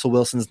why Russell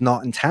Wilson's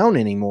not in town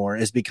anymore,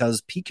 is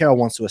because Pete Carroll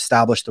wants to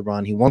establish the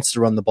run. He wants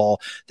to run the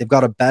ball. They've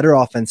got a better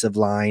offensive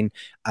line.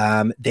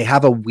 They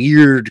have a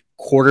weird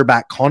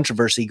quarterback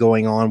controversy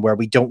going on where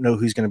we don't know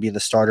who's going to be the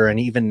starter. And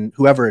even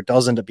whoever it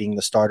does end up being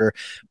the starter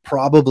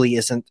probably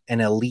isn't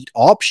an elite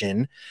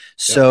option.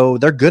 So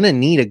they're going to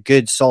need a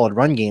good, solid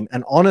run game.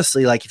 And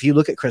honestly, if you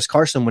look at Chris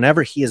Carson,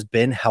 whenever he has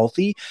been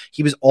healthy,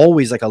 he was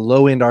always a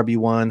low end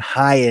RB1,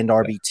 high end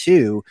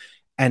RB2.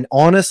 And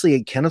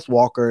honestly, Kenneth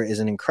Walker is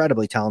an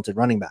incredibly talented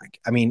running back.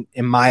 I mean,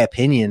 in my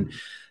opinion,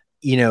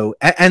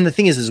 and the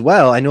thing is as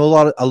well, I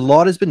know a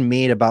lot has been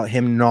made about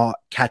him not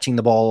catching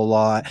the ball a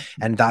lot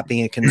and that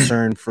being a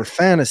concern for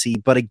fantasy.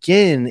 But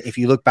again, if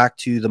you look back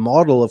to the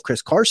model of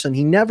Chris Carson,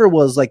 he never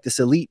was this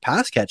elite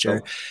pass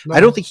catcher. No. I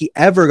don't think he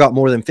ever got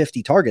more than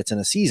 50 targets in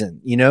a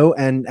season,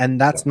 and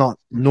that's not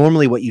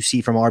normally what you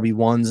see from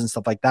RB1s and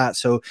stuff like that.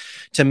 So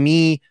to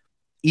me,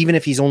 even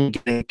if he's only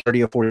getting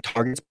 30 or 40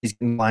 targets, he's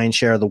getting lion's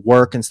share of the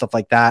work and stuff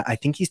like that. I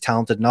think he's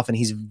talented enough, and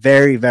he's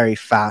very, very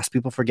fast.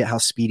 People forget how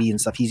speedy and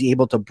stuff. He's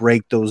able to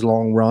break those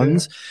long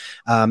runs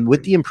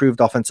with the improved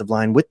offensive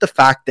line, with the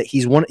fact that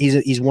he's one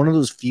of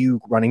those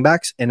few running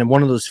backs and in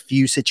one of those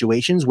few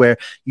situations where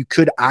you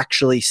could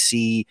actually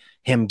see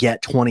him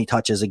get 20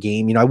 touches a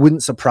game. I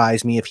wouldn't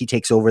surprise me if he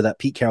takes over that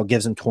Pete Carroll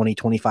gives him 20,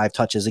 25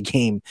 touches a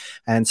game.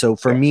 And so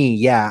for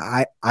me,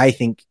 I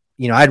think,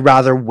 I'd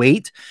rather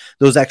wait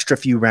those extra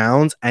few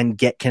rounds and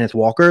get Kenneth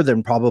Walker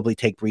than probably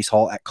take Breece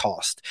Hall at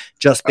cost,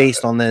 just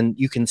based on then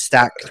you can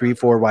stack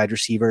 3-4 wide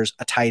receivers,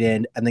 a tight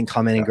end, and then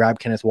come in and grab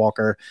Kenneth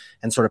Walker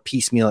and sort of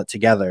piecemeal it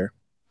together.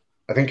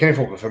 I think Kenneth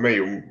Walker, for me,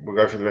 we'll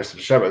go through the rest of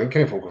the show, but I think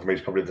Kenneth Walker for me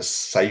is probably the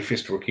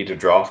safest rookie to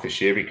draft this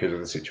year because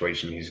of the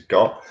situation he's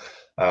got.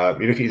 You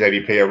look at his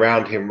ADP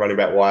around him, running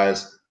back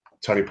wise,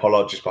 Tony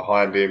Pollard just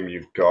behind him.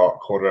 You've got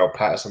Cordell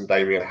Patterson,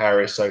 Damian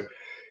Harris. So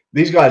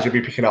these guys you'll be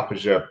picking up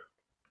as your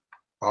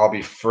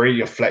RB3,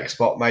 your flex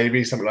spot,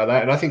 maybe something like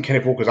that. And I think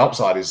Kenneth Walker's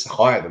upside is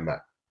higher than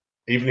that,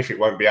 even if it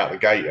won't be out the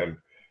gate and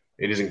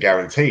it isn't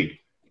guaranteed.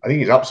 I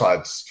think his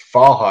upside's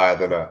far higher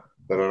than an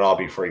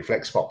RB3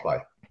 flex spot play.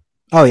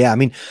 Oh yeah, I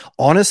mean,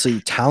 honestly,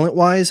 talent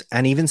wise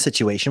and even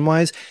situation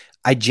wise,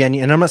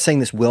 and I'm not saying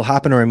this will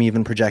happen or I'm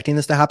even projecting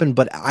this to happen,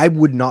 but I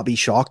would not be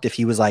shocked if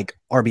he was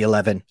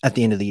RB11 at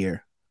the end of the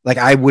year.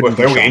 I wouldn't.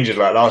 Well, if they were injured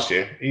last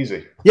year,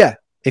 easy. Yeah.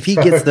 If he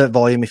gets the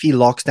volume, if he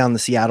locks down the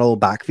Seattle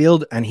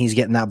backfield and he's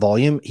getting that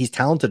volume, he's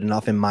talented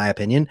enough, in my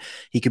opinion.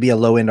 He could be a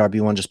low-end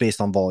RB1 just based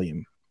on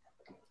volume.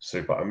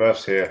 Super. And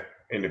Murph's here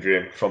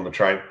interviewing from the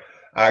train.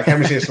 Can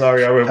we see a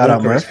scenario where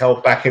Walker is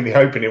held back in the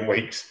opening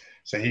weeks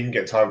so he can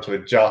get time to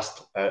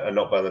adjust and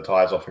not burn the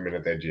tyres off him in a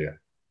dead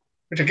year?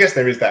 Which I guess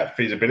there is that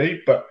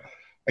feasibility, but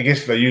I guess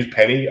if they use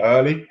Penny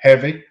early,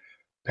 heavy,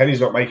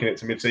 Penny's not making it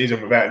to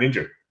mid-season without an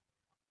injury.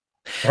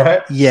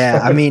 Right? Yeah,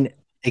 I mean...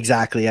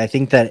 Exactly. I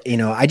think that,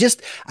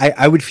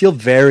 I would feel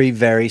very,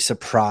 very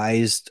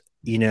surprised,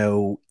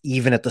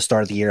 even at the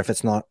start of the year, if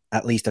it's not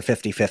at least a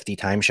 50-50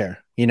 timeshare.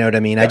 You know what I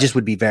mean? Yeah. I just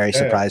would be very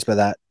surprised by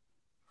that.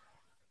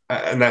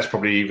 And that's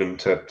probably even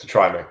to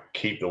try and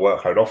keep the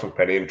workload off of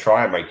Penny and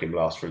try and make him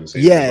last through the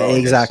season. Yeah,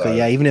 exactly. So,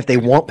 yeah, even if they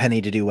want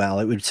Penny to do well,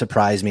 it would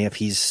surprise me if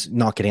he's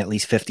not getting at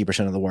least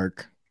 50% of the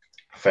work.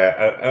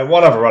 Fair. And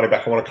one other running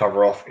back I want to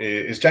cover off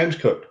is James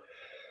Cook.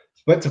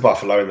 Went to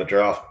Buffalo in the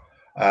draft.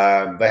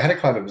 They had a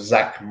kind of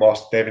Zach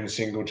Moss, Devin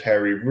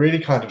Singletary, really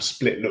kind of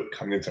split look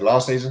coming into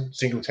last season.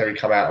 Singletary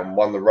come out and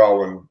won the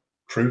role and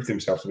proved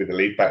himself to be the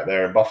lead back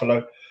there in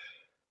Buffalo.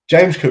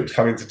 James Cook's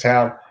come into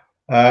town,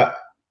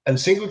 and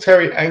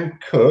Singletary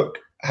and Cook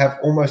have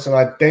almost an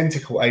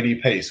identical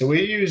ADP. So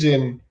we're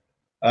using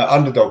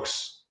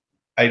Underdog's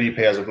ADP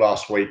as of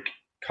last week,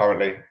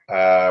 currently,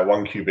 1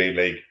 QB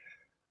league.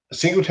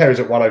 Singletary is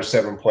at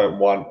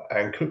 107.1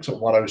 and Cook's at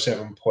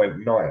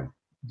 107.9.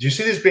 Do you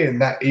see this being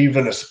that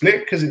even a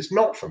split? Because it's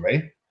not for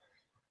me.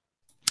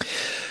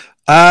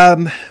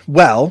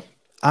 Well,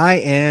 I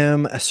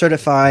am a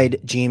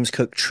certified James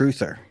Cook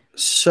truther.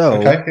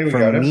 So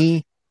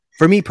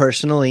for me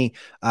personally,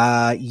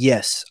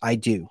 yes, I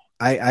do.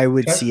 I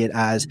would see it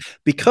as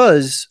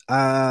because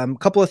a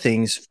couple of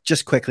things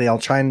just quickly. I'll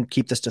try and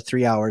keep this to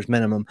 3 hours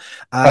minimum.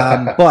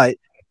 But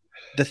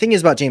the thing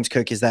is about James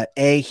Cook is that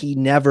he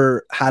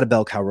never had a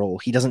bell cow role.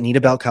 He doesn't need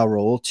a bell cow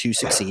role to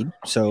succeed.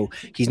 So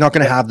he's not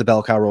going to have the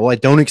bell cow role. I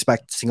don't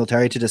expect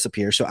Singletary to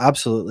disappear. So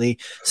absolutely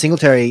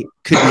Singletary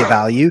could be a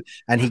value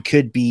and he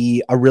could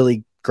be a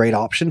really great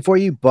option for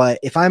you. But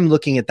if I'm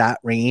looking at that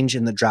range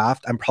in the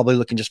draft, I'm probably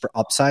looking just for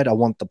upside. I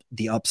want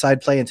the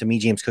upside play. And to me,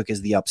 James Cook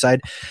is the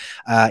upside.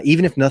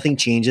 Even if nothing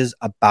changes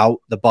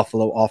about the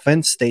Buffalo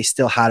offense, they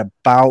still had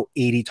about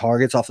 80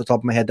 targets off the top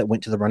of my head that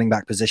went to the running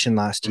back position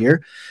last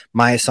year.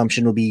 My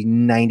assumption will be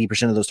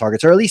 90% of those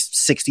targets, or at least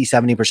 60,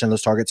 70% of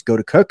those targets go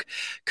to Cook.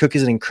 Cook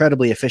is an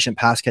incredibly efficient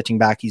pass catching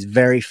back. He's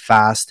very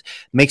fast,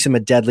 makes him a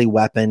deadly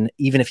weapon,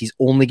 even if he's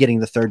only getting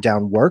the third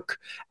down work.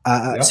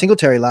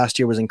 Singletary last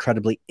year was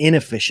incredibly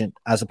inefficient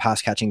as a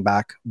pass catching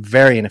back,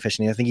 very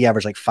inefficient. I think he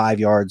averaged like 5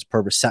 yards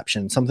per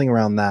reception, something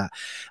around that,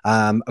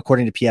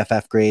 according to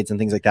PFF grades and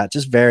things like that.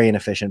 Just very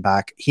inefficient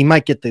back. He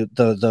might get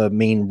the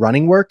main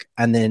running work,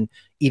 and then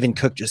even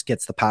Cook just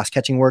gets the pass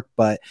catching work.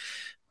 But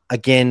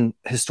again,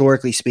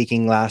 historically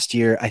speaking, last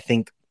year, I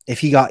think if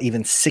he got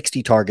even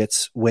 60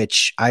 targets,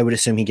 which I would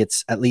assume he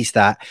gets at least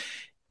that,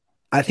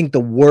 I think the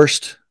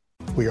worst.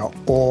 We are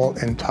all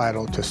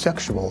entitled to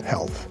sexual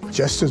health,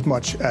 just as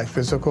much as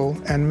physical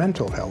and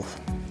mental health.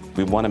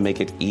 We want to make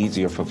it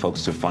easier for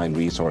folks to find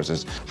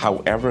resources.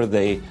 However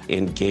they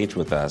engage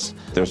with us,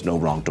 there's no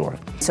wrong door.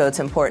 So it's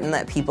important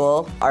that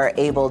people are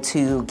able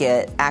to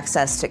get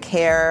access to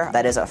care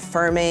that is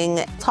affirming.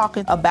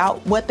 Talking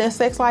about what their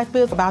sex life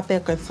is, about their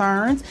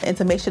concerns, and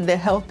to make sure they're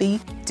healthy.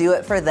 Do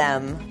it for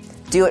them.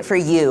 Do it for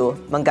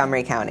you,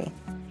 Montgomery County.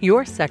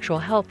 Your sexual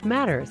health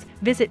matters.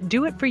 Visit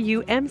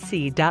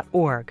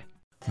doitforyoumc.org.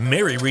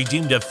 Mary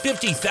redeemed a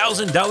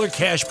 $50,000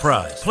 cash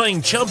prize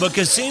playing Chumba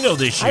Casino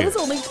this year. I was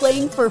only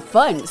playing for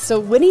fun, so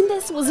winning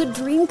this was a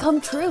dream come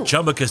true.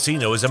 Chumba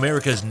Casino is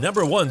America's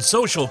 #1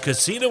 social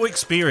casino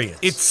experience.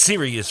 It's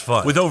serious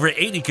fun. With over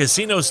 80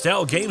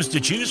 casino-style games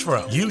to choose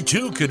from, you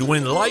too could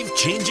win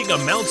life-changing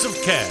amounts of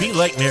cash. Be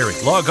like Mary.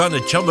 Log on to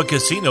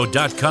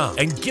ChumbaCasino.com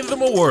and give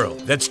them a whirl.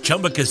 That's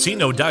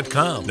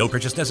ChumbaCasino.com. No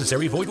purchase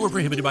necessary. Void or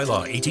prohibited by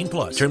law.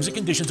 18+. Terms and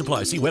conditions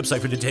apply. See website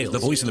for details. The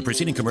voice in the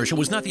preceding commercial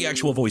was not the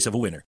actual voice of a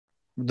winner.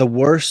 The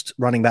worst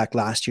running back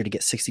last year to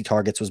get 60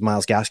 targets was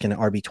Myles Gaskin at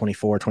RB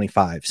 24,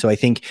 25. So I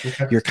think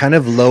your kind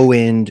of low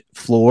end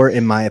floor,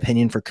 in my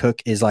opinion, for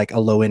Cook is like a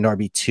low end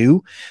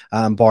RB2,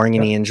 barring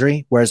any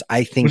injury. Whereas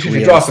I think if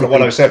you're drafting at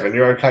 107,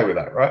 you're okay with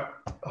that, right?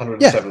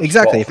 Yeah,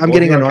 exactly. If I'm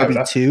getting an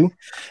RB2,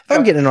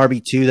 I'm getting an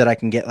RB2 that I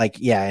can get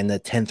like, in the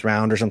 10th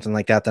round or something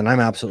like that, then I'm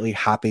absolutely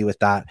happy with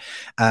that.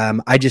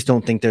 I just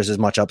don't think there's as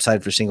much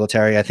upside for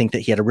Singletary. I think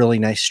that he had a really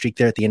nice streak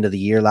there at the end of the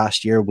year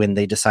last year when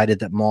they decided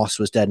that Moss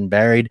was dead and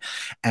buried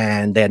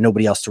and they had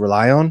nobody else to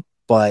rely on.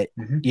 But,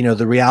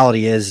 the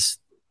reality is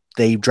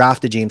they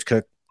drafted James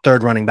Cook,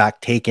 third running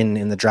back taken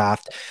in the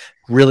draft,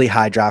 really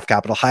high draft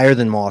capital, higher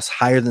than Moss,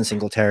 higher than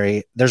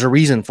Singletary. There's a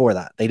reason for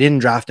that. They didn't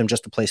draft him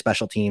just to play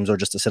special teams or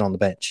just to sit on the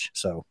bench.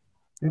 So,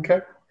 okay.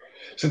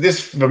 So this,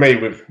 for me,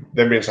 with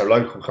them being so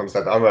local, comes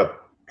down to I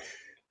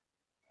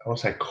want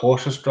to say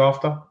cautious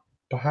drafter,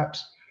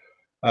 perhaps.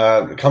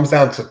 It comes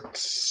down to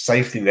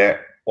safety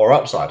net or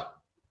upside.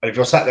 And if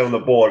you're sat there on the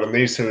board and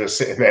these two are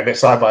sitting there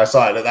side by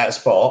side at that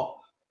spot,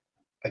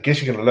 I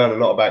guess you're going to learn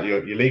a lot about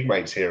your league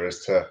mates here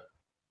as to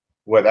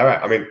where they're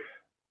at. I mean,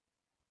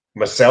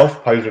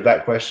 myself, posed with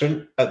that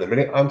question, at the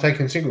minute, I'm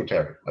taking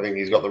Singletary. I think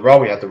he's got the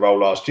role. He had the role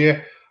last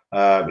year.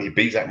 He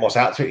beat Zach Moss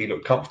out to it. He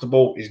looked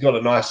comfortable. He's got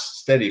a nice,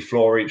 steady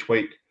floor each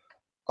week.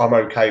 I'm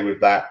okay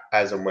with that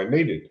as and when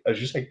needed. As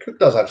you say, Cook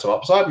does have some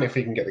upside, and if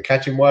he can get the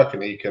catching work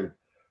and he can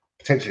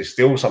potentially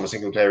steal some of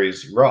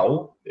Singletary's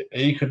role,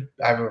 he could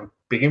have a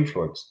big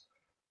influence.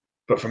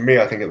 But for me,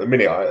 I think at the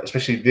minute,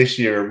 especially this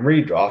year in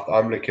redraft,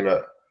 I'm looking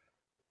at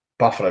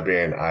Buffalo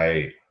being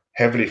a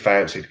heavily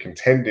fancied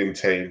contending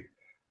team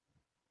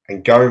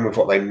and going with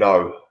what they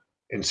know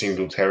in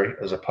Singletary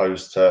as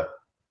opposed to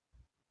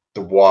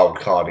the wild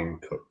carding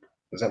Cook.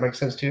 Does that make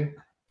sense to you?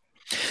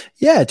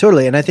 Yeah,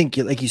 totally. And I think,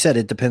 like you said,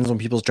 it depends on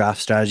people's draft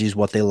strategies,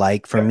 what they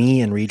like. For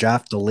me in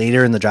redraft, the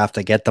later in the draft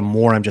I get, the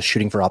more I'm just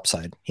shooting for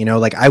upside.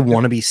 I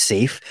want to be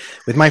safe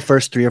with my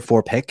first 3 or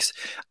 4 picks.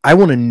 I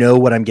want to know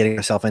what I'm getting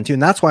myself into.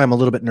 And that's why I'm a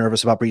little bit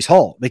nervous about Breece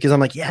Hall, because I'm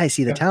like, I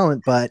see the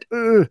talent, but,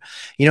 and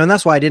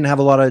that's why I didn't have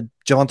a lot of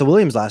Javonte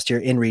Williams last year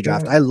in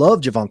redraft. I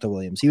love Javonte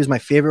Williams. He was my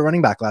favorite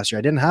running back last year.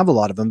 I didn't have a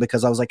lot of them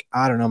because I was like,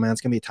 I don't know, man,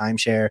 it's going to be a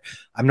timeshare.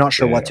 I'm not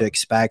sure what to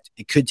expect.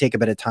 It could take a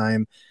bit of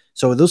time.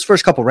 So those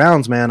first couple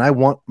rounds, man, I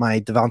want my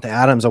Devontae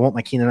Adams, I want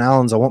my Keenan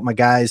Allens, I want my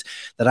guys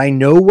that I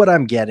know what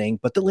I'm getting.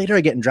 But the later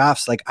I get in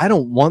drafts, like I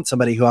don't want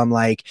somebody who I'm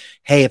like,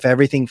 hey, if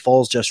everything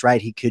falls just right,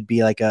 he could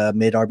be like a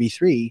mid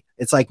RB3.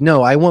 It's like,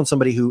 no, I want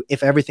somebody who,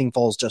 if everything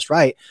falls just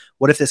right,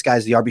 what if this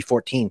guy's the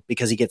RB14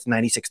 because he gets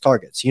 96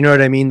 targets? You know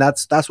what I mean?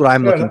 That's what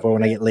I'm looking for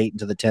when I get late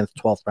into the 10th,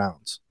 12th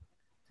rounds.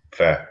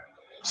 Fair.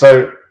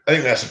 So I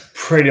think that's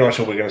pretty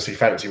much all we're going to see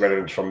fantasy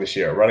relevance from this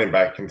year at running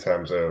back in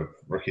terms of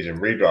rookies and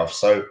redrafts.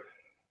 So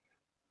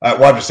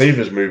wide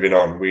receivers moving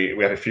on. We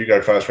had a few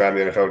go first round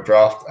in the NFL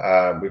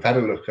draft. We've had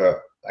a look at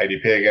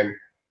ADP again.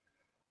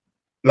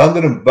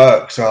 London and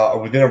Burks are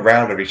within a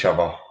round of each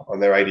other on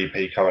their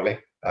ADP currently.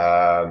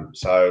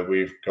 So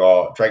we've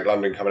got Drake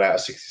London coming out at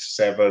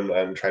 67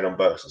 and Treylon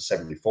Burks at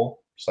 74.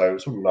 So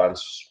sort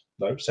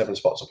of 7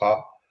 spots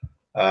apart.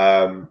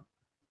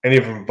 Any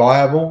of them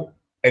viable?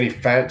 any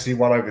fancy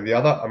one over the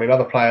other. I mean,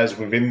 other players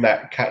within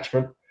that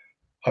catchment,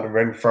 Hunter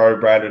Renfrow,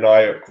 Brandon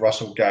Ayuk,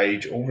 Russell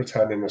Gage, all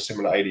returning a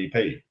similar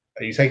ADP.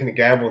 Are you taking a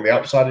gamble on the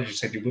upside, as you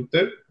said you would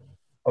do,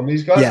 on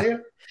these guys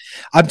here?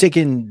 I'm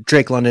taking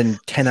Drake London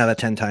 10 out of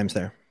 10 times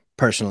there,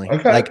 personally.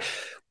 Okay. Like,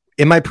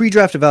 in my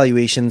pre-draft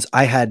evaluations,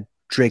 I had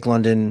Drake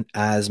London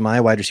as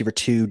my wide receiver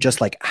 2,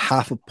 just like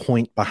half a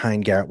point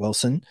behind Garrett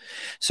Wilson.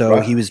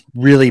 So he was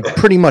really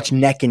pretty much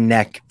neck and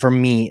neck for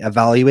me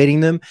evaluating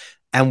them.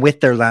 And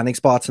with their landing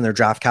spots and their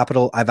draft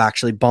capital, I've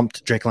actually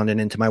bumped Drake London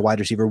into my wide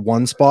receiver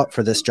 1 spot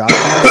for this draft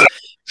class.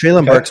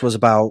 Treylon Burks was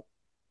about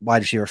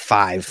wide receiver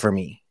 5 for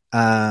me.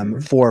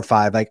 4 or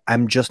 5. Like,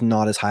 I'm just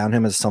not as high on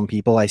him as some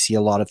people. I see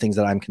a lot of things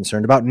that I'm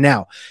concerned about.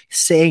 Now,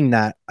 saying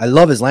that, I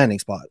love his landing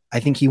spot. I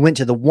think he went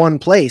to the one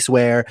place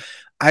where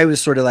I was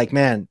sort of like,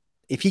 man,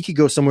 if he could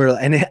go somewhere,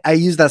 and I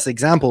use that as an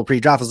example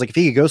pre-draft, I was like, if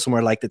he could go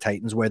somewhere like the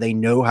Titans where they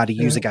know how to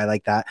use a guy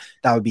like that,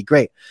 that would be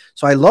great.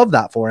 So I love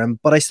that for him,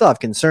 but I still have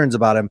concerns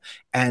about him.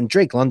 And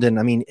Drake London,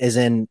 I mean, is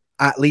in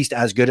at least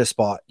as good a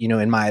spot, you know,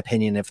 in my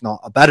opinion, if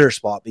not a better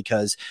spot,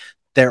 because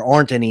there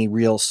aren't any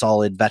real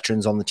solid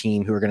veterans on the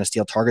team who are going to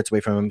steal targets away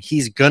from him.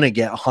 He's going to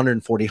get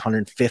 140,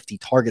 150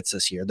 targets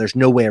this year. There's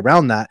no way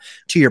around that.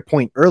 To your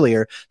point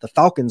earlier, the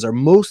Falcons are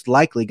most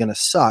likely going to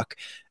suck.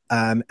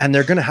 And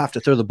they're going to have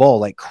to throw the ball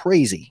like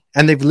crazy.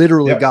 And they've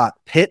literally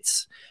got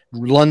Pitts,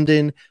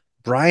 London,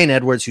 Brian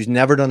Edwards, who's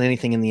never done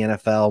anything in the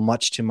NFL,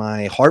 much to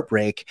my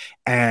heartbreak,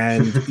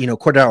 and, you know,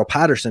 Cordero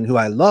Patterson, who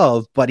I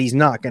love, but he's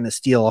not going to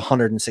steal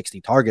 160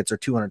 targets or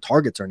 200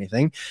 targets or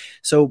anything.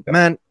 So,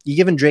 man, you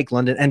give him Drake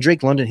London, and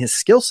Drake London, his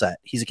skill set,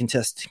 he's a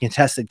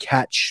contested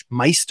catch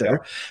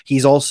meister.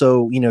 He's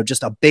also, you know,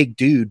 just a big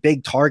dude,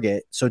 big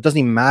target. So it doesn't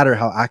even matter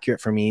how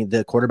accurate for me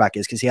the quarterback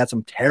is, because he had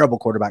some terrible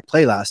quarterback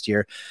play last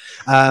year.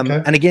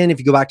 And again, if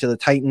you go back to the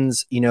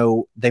Titans, you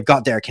know, they've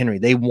got Derrick Henry.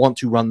 They want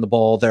to run the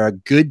ball. They're a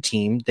good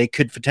team. They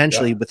could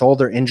potentially, with all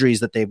their injuries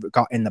that they've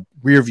got in the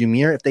rearview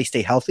mirror, if they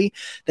stay healthy,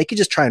 they could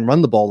just try and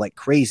run the ball like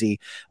crazy,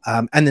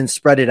 and then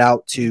spread it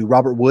out to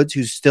Robert Woods,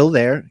 who's still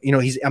there. You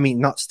know,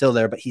 not still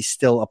there, but he's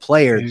still a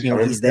player.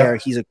 He's there.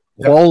 He's a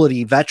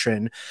quality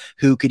veteran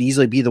who could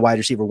easily be the wide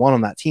receiver 1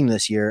 on that team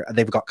this year.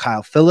 They've got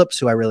Kyle Phillips,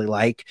 who I really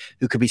like,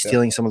 who could be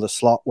stealing some of the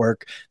slot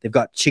work. They've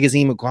got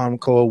Chigoziem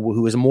Okonkwo,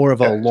 who is more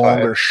of a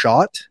longer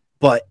shot,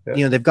 but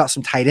you know, they've got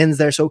some tight ends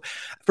there. So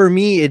for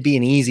me, it'd be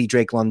an easy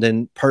Drake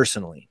London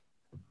personally.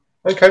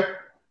 Okay.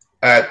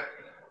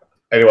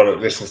 Anyone that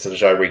listens to the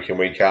show week in,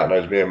 week out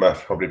knows me and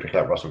Murph probably pick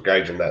up Russell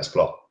Gage in that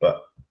slot.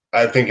 But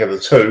I think of the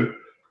two,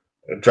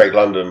 Drake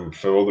London,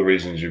 for all the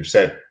reasons you've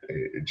said,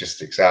 it just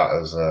sticks out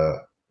as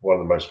one of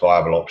the most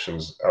viable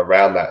options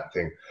around that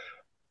thing.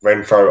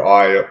 Renfrow,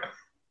 Ayuk,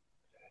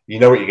 you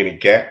know what you're going to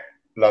get.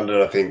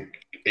 London, I think,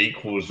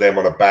 equals them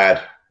on a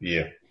bad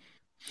year.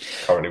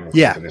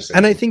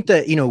 And I think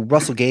that, you know,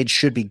 Russell Gage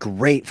should be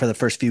great for the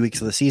first few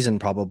weeks of the season,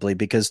 probably,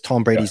 because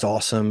Tom Brady's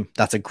awesome.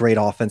 That's a great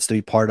offense to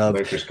be part of.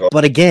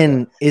 But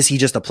again, is he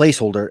just a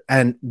placeholder?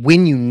 And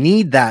when you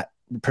need that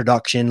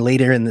production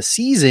later in the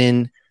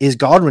season, is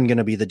Godwin going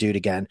to be the dude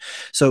again?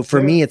 So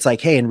for me, it's like,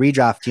 hey, in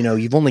redraft, you know,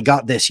 you've only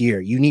got this year.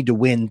 You need to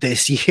win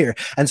this year.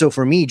 And so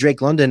for me,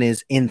 Drake London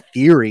is, in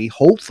theory,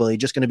 hopefully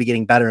just going to be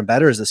getting better and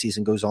better as the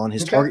season goes on.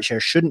 His target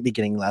share shouldn't be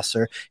getting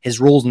lesser. His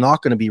role's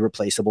not going to be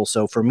replaceable.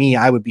 So for me,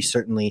 I would be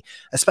certainly,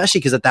 especially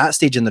because at that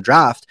stage in the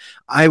draft,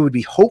 I would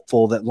be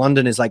hopeful that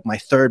London is like my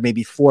 3rd,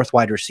 maybe 4th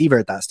wide receiver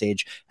at that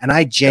stage. And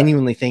I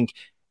genuinely think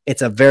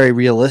it's a very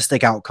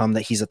realistic outcome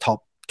that he's a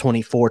top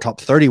 24,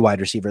 top 30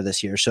 wide receiver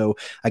this year. So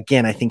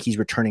again, I think he's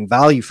returning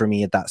value for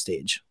me at that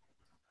stage.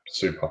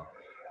 Super.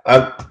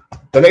 The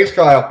next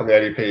guy up on the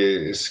ADP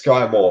is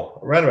Sky Moore,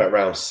 around about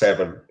round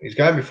 7. He's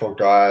going before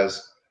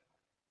guys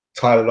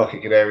Tyler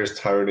Lockett, Kadarius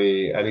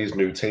Toney, and his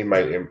new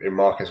teammate in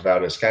Marcus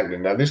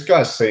Valdes-Scantling. Now, this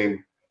guy's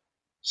seen,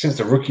 since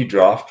the rookie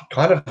draft,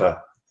 kind of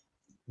a,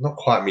 not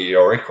quite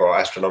meteoric or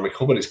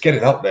astronomical, but it's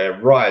getting up there,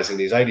 rise in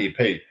his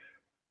ADP,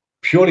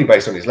 purely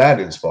based on his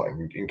landing spot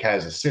in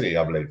Kansas City,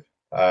 I believe.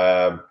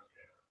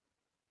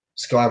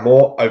 Sky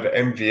Moore over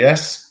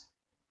MVS,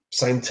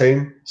 same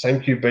team,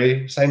 same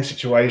QB, same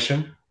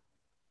situation.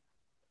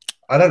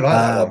 I don't like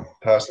that one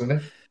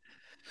personally.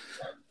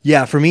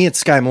 Yeah, for me, it's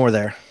Sky Moore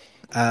there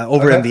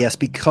over MVS,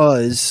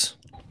 because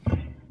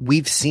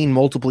we've seen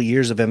multiple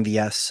years of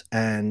MVS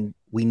and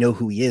we know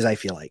who he is. I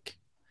feel like.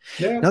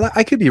 Now,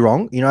 I could be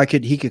wrong. You know,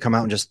 he could come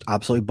out and just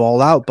absolutely ball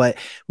out. But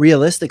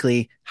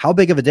realistically, how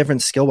big of a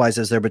difference skill wise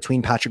is there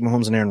between Patrick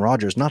Mahomes and Aaron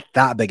Rodgers? Not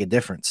that big a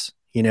difference.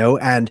 You know,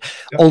 and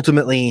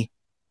ultimately,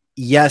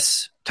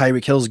 yes,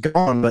 Tyreek Hill's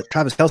gone, but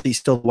Travis Kelce's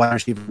still wide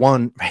receiver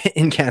 1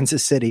 in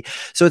Kansas City.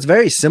 So it's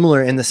very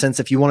similar in the sense,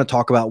 if you want to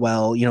talk about,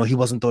 well, you know, he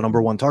wasn't the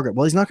number 1 target.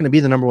 Well, he's not going to be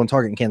the number 1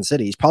 target in Kansas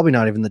City. He's probably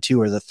not even the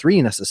 2 or the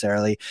 3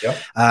 necessarily.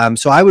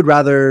 So I would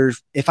rather,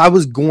 if I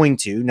was going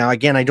to, now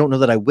again, I don't know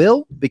that I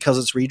will because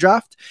it's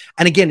redraft.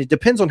 And again, it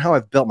depends on how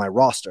I've built my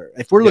roster.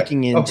 If we're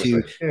looking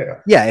into,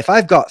 if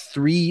I've got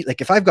 3,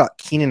 like if I've got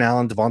Keenan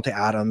Allen, Devontae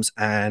Adams,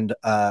 and,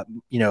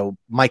 you know,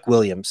 Mike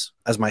Williams,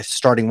 as my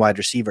starting wide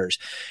receivers,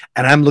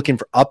 and I'm looking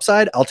for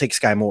upside, I'll take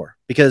Sky Moore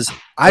because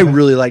I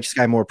really liked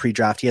Sky Moore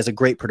pre-draft. He has a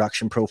great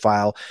production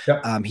profile.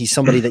 Yep. He's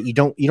somebody that you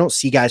don't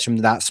see guys from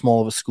that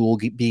small of a school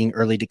being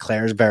early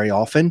declares very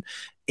often.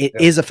 It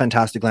is a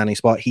fantastic landing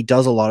spot. He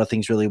does a lot of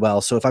things really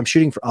well. So if I'm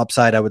shooting for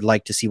upside, I would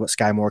like to see what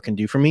Sky Moore can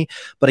do for me.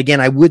 But again,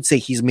 I would say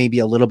he's maybe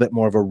a little bit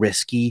more of a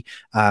risky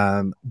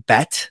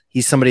bet.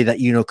 He's somebody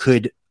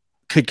that,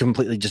 could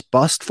completely just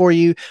bust for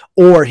you,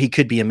 or he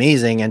could be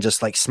amazing and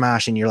just like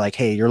smash, and you're like,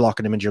 hey, you're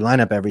locking him into your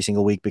lineup every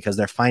single week because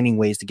they're finding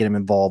ways to get him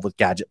involved with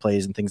gadget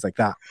plays and things like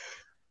that.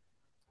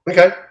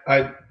 Okay.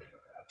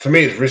 For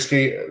me, it's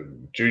risky.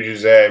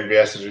 Juju's there,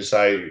 MVS, as we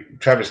say.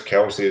 Travis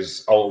Kelce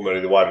is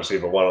ultimately the wide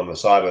receiver one on the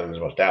sideline.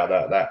 There's much doubt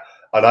about that.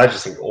 And I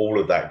just think all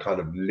of that kind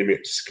of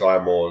limits Sky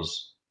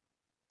Moore's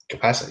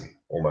capacity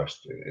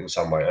almost in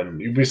some way.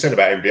 And we said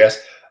about MVS,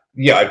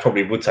 I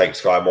probably would take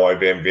Sky Moore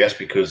over MVS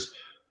because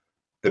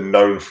the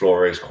known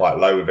floor is quite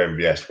low with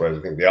MVS, whereas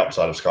I think the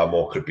upside of Sky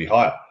Moore could be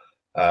higher.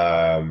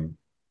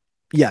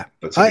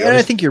 But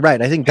I think you're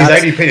right. I think his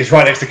ADP is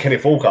right next to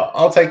Kenneth Walker.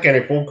 I'll take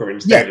Kenneth Walker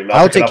instead. Yeah,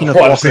 I'll take Kenneth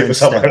Walker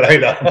instead.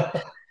 Later.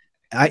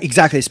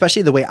 Exactly,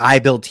 especially the way I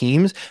build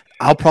teams.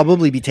 I'll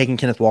probably be taking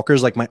Kenneth Walker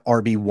as like my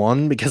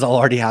RB1 because I'll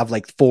already have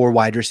like 4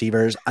 wide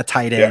receivers, a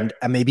tight end,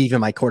 and maybe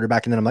even my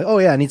quarterback. And then I'm like, oh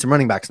yeah, I need some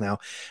running backs now.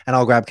 And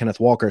I'll grab Kenneth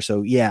Walker.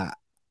 So yeah,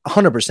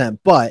 100%.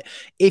 But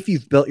if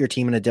you've built your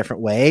team in a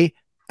different way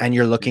and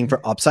you're looking for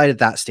upside at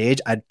that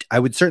stage, I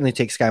would certainly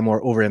take Sky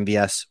Moore over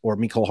MVS or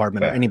Mecole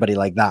Hardman or anybody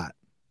like that.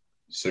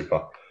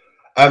 Super.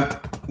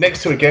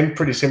 Next to, again,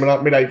 pretty similar,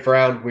 mid-8th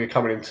round, we're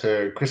coming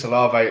into Chris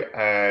Olave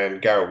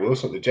and Garrett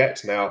Wilson at the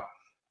Jets. Now,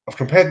 I've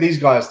compared these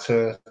guys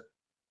to,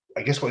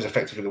 I guess, what is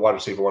effectively the wide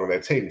receiver one of their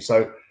team.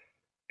 So,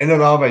 in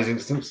Olave's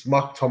instance,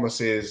 Mark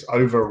Thomas is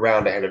over a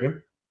round ahead of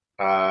him.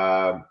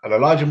 And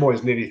Elijah Moore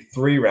is nearly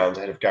 3 rounds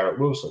ahead of Garrett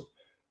Wilson.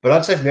 But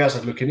I'd say from the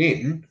outside looking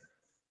in,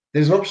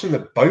 there's an option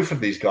that both of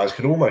these guys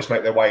could almost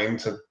make their way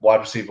into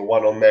wide receiver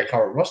one on their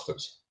current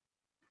rosters.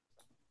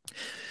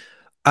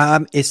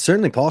 It's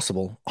certainly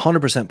possible,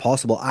 100%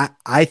 possible.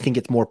 I think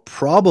it's more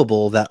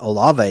probable that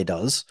Olave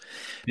does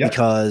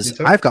because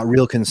I've got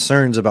real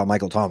concerns about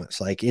Michael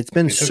Thomas. Like, it's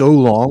been so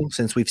long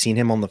since we've seen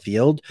him on the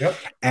field.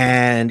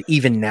 And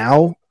even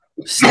now,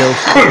 still,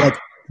 like,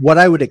 what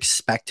I would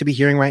expect to be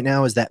hearing right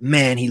now is that,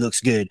 man, he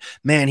looks good.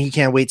 Man, he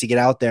can't wait to get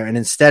out there. And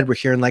instead we're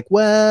hearing like,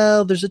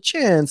 well, there's a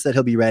chance that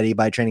he'll be ready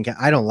by training camp.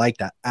 I don't like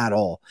that at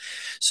all.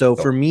 So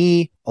for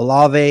me,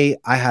 Olave,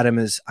 I had him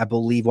as, I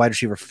believe, wide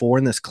receiver 4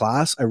 in this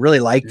class. I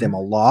really liked him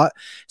a lot.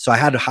 So I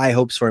had high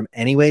hopes for him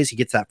anyways. He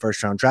gets that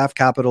first round draft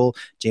capital.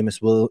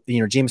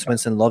 Jameis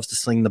Winston loves to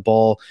sling the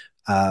ball.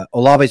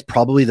 Olave is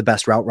probably the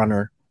best route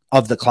runner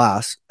of the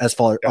class as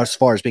far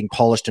as being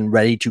polished and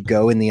ready to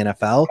go in the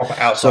NFL.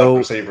 Outside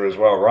receiver as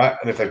well, right?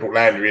 And if they put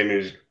Landry in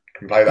who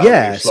can play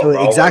that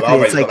role, exactly.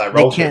 It's like that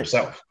role for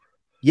himself.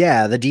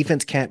 Yeah, the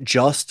defense can't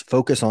just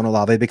focus on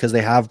Olave because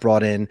they have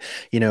brought in,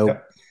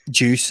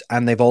 Juice,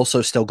 and they've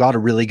also still got a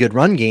really good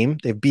run game.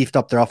 They've beefed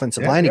up their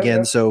offensive line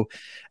again. So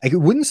it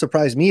wouldn't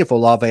surprise me if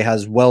Olave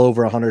has well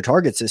over 100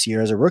 targets this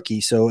year as a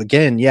rookie. So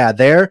again,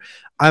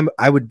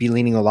 I would be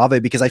leaning Olave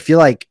because I feel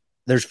like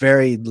there's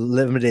very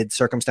limited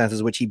circumstances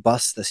in which he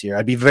busts this year.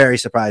 I'd be very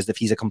surprised if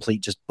he's a complete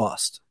just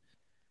bust.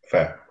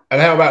 Fair.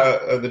 And how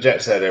about the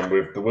Jets there then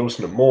with the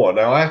Wilson and Moore?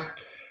 Now, I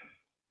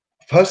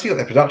personally got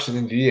their production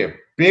in the year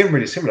being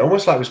really similar,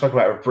 almost like we spoke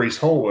about with Breece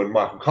Hall and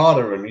Michael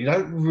Carter, and you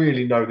don't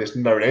really know this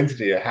known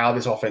entity of how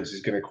this offense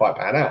is going to quite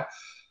pan out.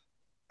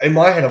 In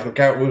my head, I've got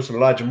Garrett Wilson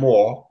and Elijah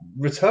Moore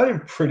returning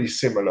pretty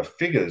similar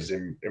figures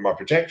in my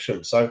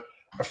projection. So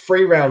a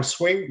 3-round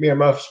swing. Me and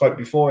Murph spoke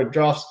before in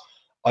drafts.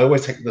 I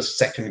always take the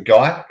second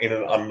guy in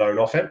an unknown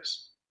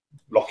offense.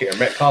 Lockett and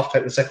Metcalf,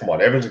 take the second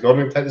one. Evans and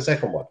Godwin, take the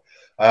second one.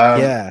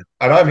 And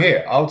I'm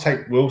here. I'll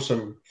take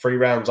Wilson 3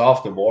 rounds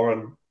after Moore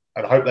and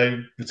hope they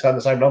return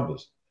the same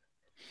numbers.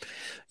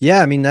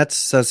 Yeah, I mean, that's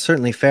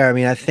certainly fair. I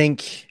mean, I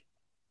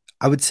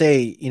would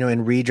say,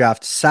 in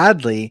redraft,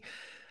 sadly,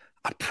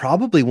 I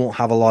probably won't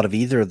have a lot of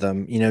either of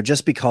them,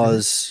 just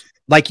because,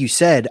 like you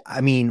said,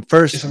 I mean,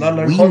 first, it's an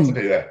unknown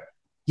quantity there.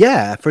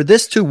 Yeah, for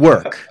this to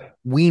work,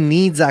 we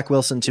need Zach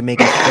Wilson to make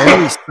a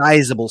fairly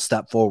sizable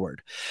step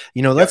forward.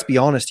 Let's be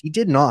honest, he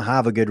did not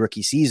have a good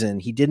rookie season.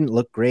 He didn't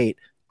look great.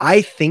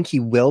 I think he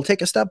will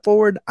take a step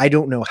forward. I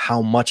don't know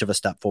how much of a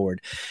step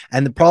forward.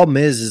 And the problem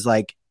is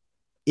like,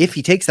 if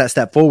he takes that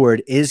step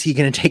forward, is he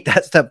going to take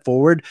that step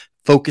forward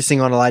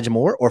focusing on Elijah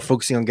Moore or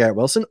focusing on Garrett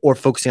Wilson or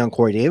focusing on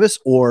Corey Davis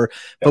or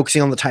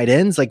focusing on the tight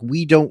ends? Like,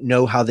 we don't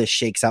know how this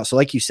shakes out. So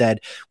like you said,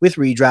 with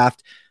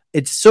redraft,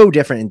 it's so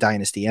different in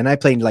Dynasty. And I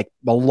played like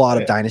a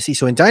lot of Dynasty.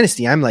 So in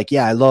Dynasty, I'm like,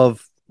 I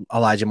love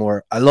Elijah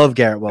Moore. I love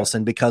Garrett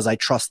Wilson because I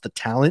trust the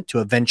talent to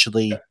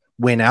eventually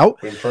win out.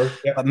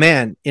 But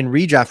man, in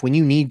redraft, when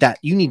you need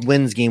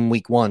wins game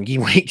week 1,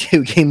 game week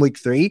 2, game week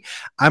 3,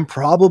 I'm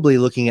probably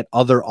looking at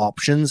other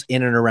options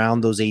in and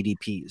around those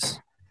ADPs.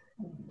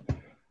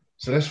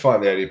 So let's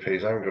find the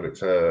ADPs. I haven't got it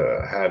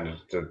to hand.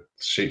 The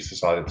sheets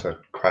decided to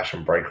crash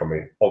and break on me,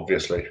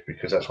 obviously,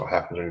 because that's what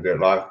happens when you do it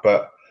live.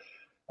 But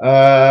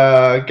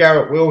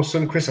Garrett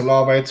Wilson, Chris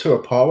Olave,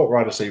 Tua Parr. What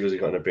wide receivers he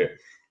got in a bit?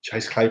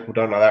 Chase Claypool,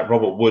 don't know that.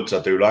 Robert Woods,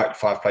 I do like.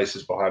 5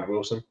 places behind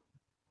Wilson.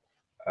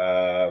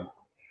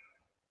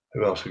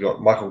 Who else we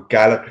got? Michael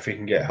Gallup, if he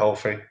can get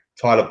healthy.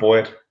 Tyler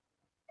Boyd.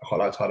 I quite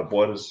like Tyler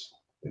Boyd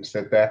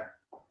instead there.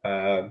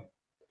 Again,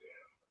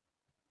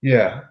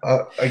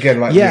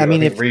 like I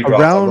mean, if I'm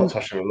not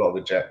touching a lot of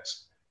the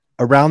Jets.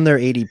 Around their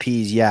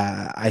ADPs,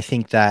 I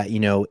think that,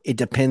 it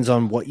depends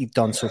on what you've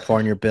done so far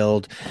in your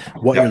build,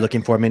 what you're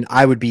looking for. I mean,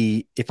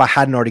 if I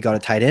hadn't already got a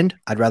tight end,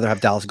 I'd rather have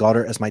Dallas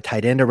Goedert as my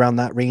tight end around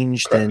that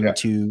range than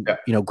to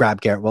grab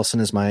Garrett Wilson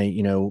as my,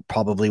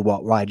 probably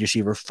wide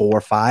receiver 4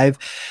 or 5.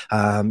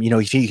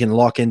 If you can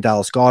lock in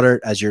Dallas Goedert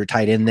as your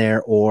tight end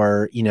there,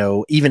 or,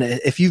 even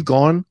if you've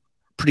gone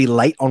pretty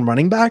light on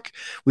running back,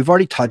 we've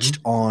already touched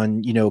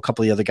on a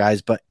couple of the other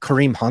guys, but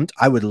Kareem Hunt,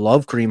 I would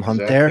love Kareem Hunt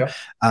there.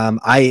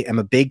 I am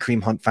a big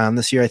Kareem Hunt fan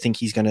this year. I think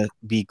he's going to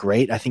be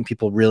great. I think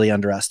people really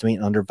underestimate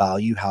and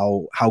undervalue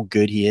how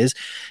good he is.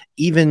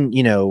 Even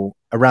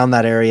around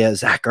that area,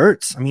 Zach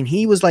Ertz, I mean,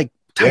 he was like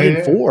tight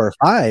end 4 or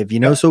 5,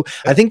 so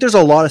I think there's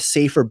a lot of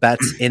safer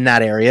bets in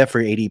that area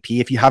for ADP.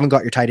 If you haven't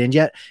got your tight end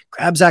yet,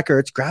 grab Zach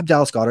Ertz, grab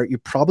Dallas Goedert. You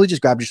probably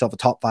just grabbed yourself a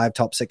top 5,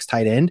 top 6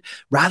 tight end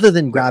rather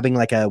than grabbing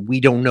like a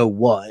we don't know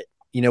what,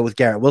 with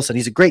Garrett Wilson.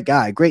 He's a great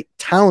guy, great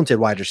talented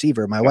wide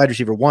receiver, my wide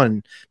receiver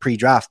 1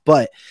 pre-draft,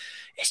 but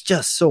it's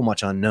just so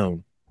much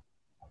unknown.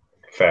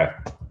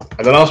 Fair.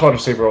 And the last wide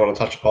receiver I want to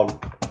touch upon,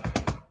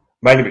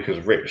 mainly because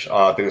Rich,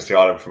 Dynasty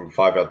Island from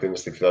 5 Yard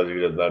Dynasty, for those of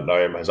you that don't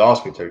know him, has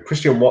asked me to.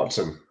 Christian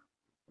Watson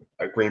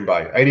at Green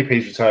Bay.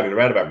 ADP's returning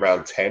around about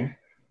round 10.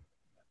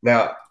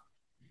 Now,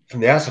 from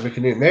the outside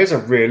looking in, there's a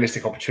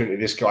realistic opportunity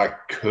this guy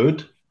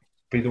could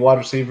be the wide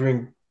receiver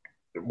in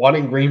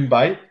Green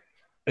Bay.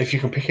 If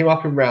you can pick him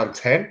up in round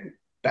 10,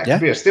 that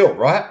could be a steal,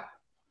 right?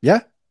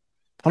 Yeah,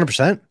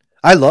 100%.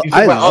 I love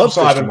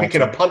upside and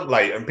picking a punt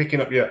late and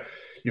picking up your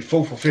 4th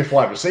or 5th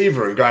wide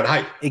receiver and going,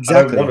 hey, I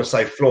don't want to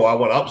say floor, I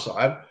want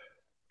upside.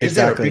 Is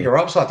there a bigger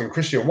upside than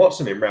Christian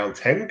Watson in round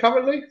 10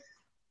 currently?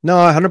 No,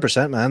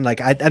 100%, man.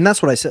 And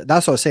that's what I said.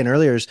 That's what I was saying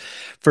earlier. Is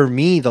for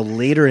me, the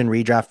later in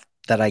redraft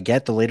that I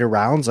get, the later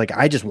rounds,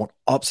 I just want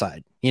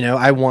upside.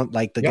 I want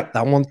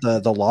I want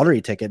the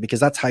lottery ticket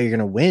because that's how you're going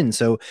to win.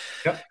 So,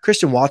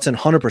 Christian Watson,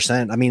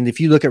 100%. I mean, if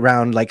you look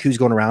around who's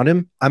going around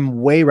him, I'm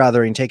way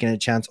rather taking a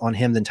chance on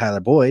him than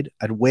Tyler Boyd.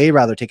 I'd way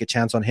rather take a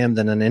chance on him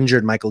than an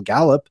injured Michael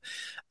Gallup.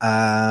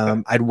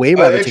 I'd way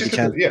rather take a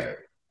chance.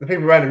 The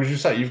people around him, as you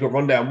say, you've got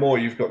Rondale Moore,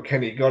 you've got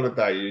Kenny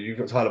Golladay, you've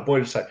got Tyler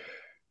Boyd. Say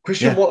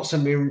Christian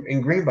Watson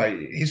in Green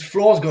Bay, his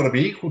floor's got to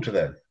be equal to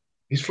them.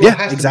 His floor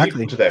has to be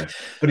equal to them.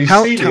 But his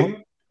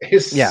ceiling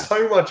is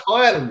so much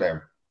higher than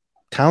them.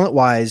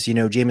 Talent-wise,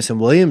 Jameson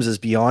Williams is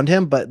beyond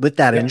him. But with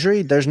that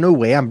injury, there's no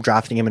way I'm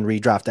drafting him in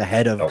redraft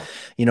ahead of,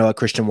 a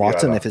Christian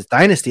Watson. If it's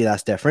dynasty,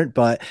 that's different.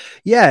 But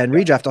in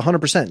redraft,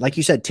 100%. Like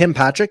you said, Tim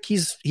Patrick,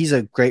 he's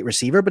a great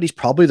receiver, but he's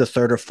probably the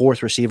 3rd or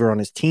 4th receiver on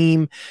his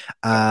team.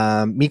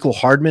 Mecole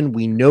Hardman,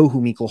 we know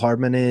who Mecole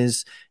Hardman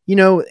is.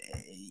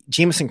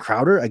 Jamison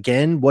Crowder,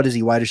 again, what is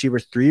he, wide receiver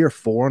 3 or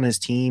 4 on his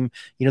team?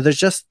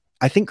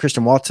 I think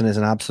Christian Watson is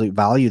an absolute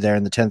value there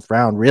in the 10th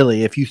round,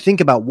 really. If you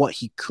think about what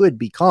he could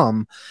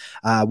become,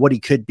 what he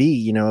could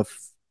be,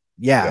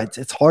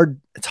 it's hard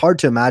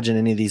to imagine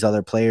any of these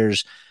other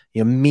players,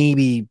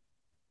 maybe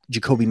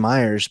Jacoby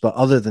Myers, but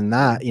other than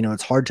that,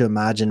 it's hard to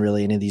imagine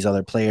really any of these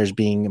other players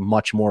being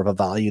much more of a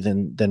value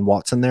than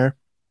Watson there.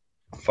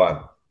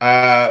 Fine.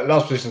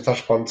 Last position to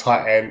touch upon,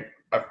 tight end.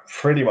 I've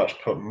pretty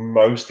much put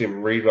most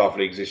in redraft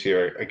leagues this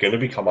year are going to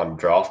become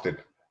undrafted.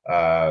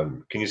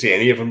 Can you see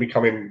any of them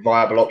becoming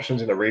viable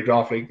options in a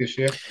redraft league this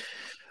year?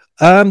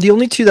 The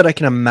only 2 that I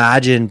can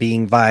imagine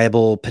being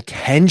viable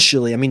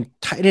potentially, I mean,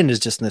 tight end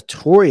is just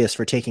notorious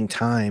for taking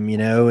time.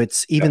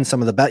 It's even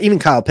some of the best, even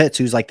Kyle Pitts,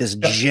 who's like this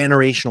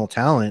generational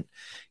talent.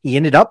 He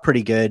ended up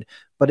pretty good,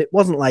 but it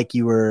wasn't like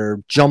you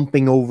were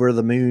jumping over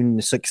the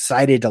moon, so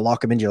excited to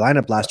lock him into your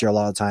lineup last year. A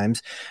lot of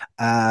times,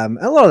 a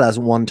lot of that's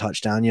 1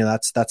 touchdown.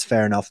 That's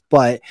fair enough.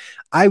 But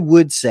I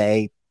would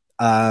say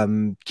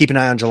keep an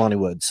eye on Jelani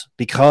Woods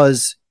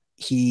because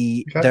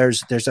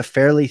there's a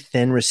fairly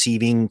thin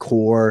receiving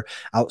core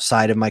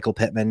outside of Michael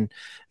Pittman.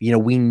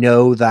 We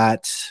know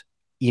that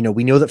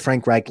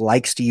Frank Reich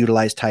likes to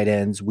utilize tight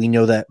ends. We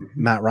know that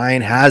Matt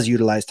Ryan has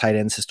utilized tight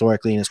ends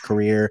historically in his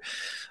career.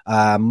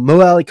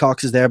 Mo Alley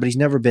Cox is there, but he's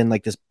never been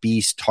like this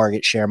beast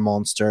target share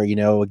monster.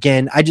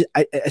 Again,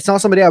 it's not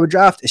somebody I would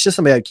draft. It's just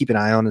somebody I'd keep an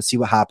eye on and see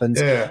what happens.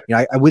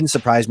 I wouldn't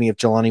surprise me if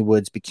Jelani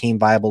Woods became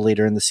viable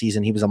later in the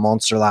season. He was a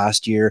monster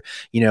last year,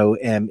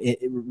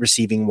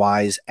 receiving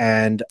wise.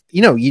 And,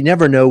 you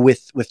never know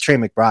with Trey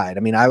McBride.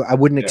 I mean, I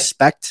wouldn't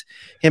expect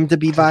him to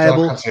be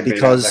viable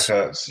because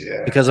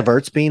of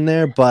Ertz being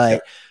there,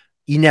 but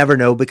you never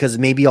know because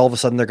maybe all of a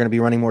sudden they're going to be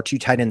running more 2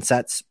 tight end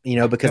sets,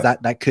 because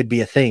that could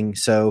be a thing.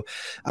 So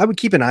I would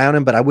keep an eye on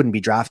him, but I wouldn't be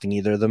drafting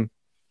either of them.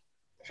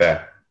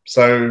 Fair.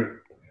 So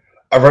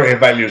I wrote here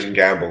values and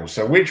gambles.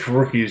 So which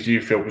rookies do you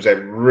feel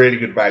present really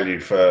good value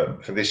for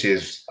this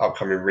year's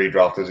upcoming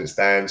redraft as it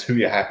stands? Who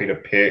you're happy to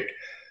pick?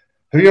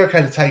 who are you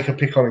okay to take a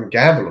pick on and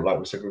gamble, like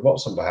we said with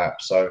Watson,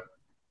 perhaps? So,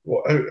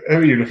 who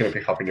are you looking to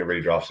pick up in your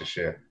redrafts this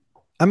year?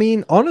 I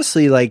mean,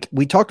 honestly, like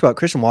we talked about,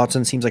 Christian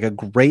Watson seems like a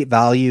great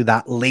value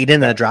that late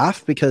in a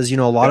draft because,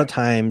 a lot of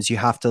times you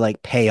have to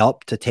like pay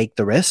up to take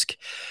the risk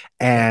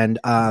and,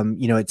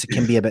 it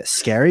can be a bit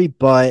scary,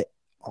 but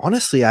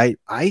honestly, I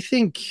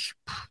think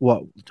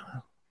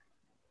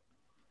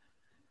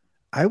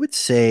I would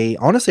say,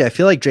 honestly, I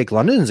feel like Drake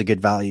London is a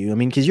good value. I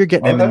mean, because you're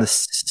getting him in the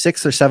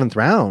 6th or 7th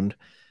round.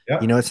 Yeah.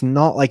 It's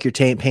not like you're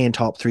paying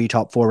top 3,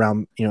 top 4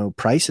 round,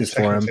 prices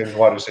for him.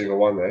 Wide receiver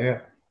 1 there,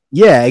 yeah.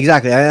 Yeah,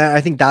 exactly.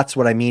 I think that's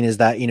what I mean is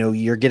that,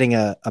 you're getting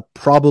a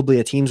probably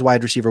a team's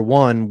wide receiver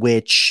 1,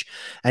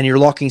 and you're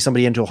locking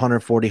somebody into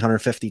 140,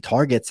 150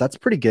 targets. That's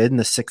pretty good in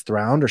the 6th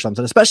round or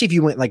something, especially if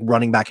you went like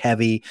running back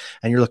heavy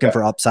and you're looking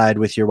for upside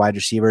with your wide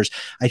receivers.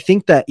 I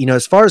think that,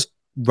 as far as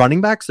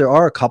running backs, there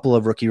are a couple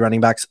of rookie running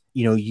backs,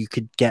 you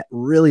could get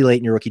really late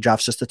in your rookie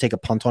drafts just to take a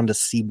punt on to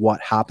see what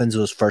happens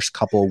those first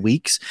couple of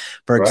weeks.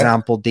 For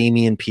example,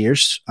 Dameon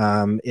Pierce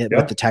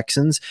with the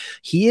Texans.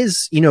 He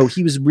is,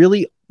 he was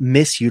really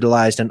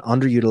misutilized and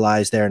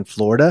underutilized there in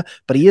Florida,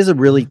 but he is a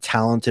really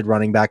talented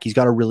running back. He's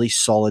got a really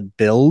solid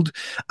build.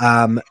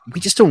 We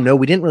just don't know.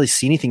 We didn't really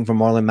see anything from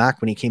Marlon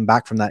Mack when he came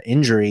back from that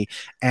injury.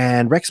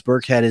 And Rex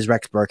Burkhead is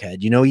Rex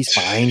Burkhead. He's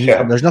fine.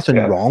 There's nothing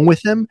wrong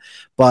with him.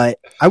 But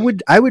I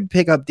would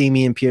pick up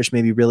Dameon Pierce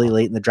maybe really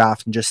late in the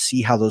draft and just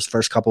see how those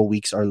first couple of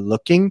weeks are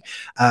looking.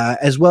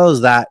 As well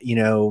as that,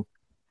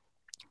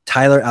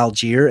 Tyler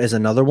Algier is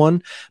another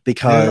one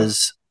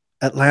because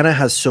Atlanta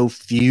has so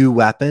few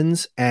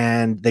weapons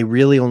and they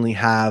really only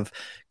have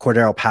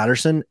Cordero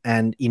Patterson.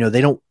 And,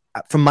 they don't,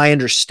 from my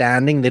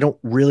understanding, they don't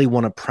really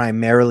want to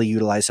primarily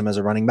utilize him as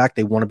a running back.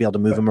 They want to be able to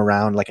move him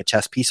around like a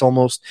chess piece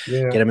almost,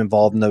 get him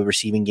involved in the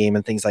receiving game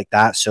and things like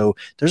that. So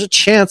there's a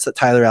chance that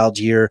Tyler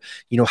Algier,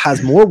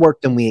 has more work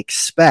than we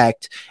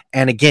expect.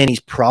 And again, he's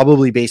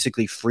probably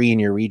basically free in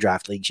your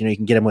redraft leagues. You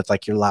can get him with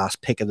like your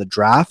last pick of the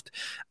draft.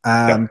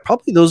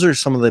 Probably those are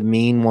some of the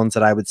main ones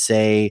that I would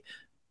say,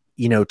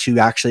 to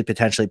actually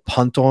potentially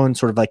punt on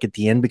sort of like at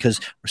the end, because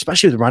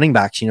especially with running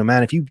backs,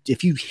 man,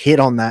 if you hit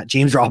on that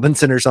James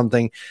Robinson or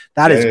something,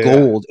 that is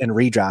gold in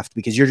redraft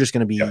because you're just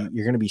going to be,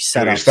 you're going to be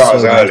set up. You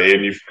start early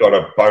and you've got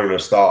a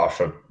bonus starter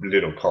for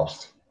little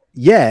cost.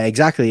 Yeah,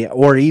 exactly.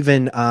 Or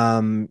even,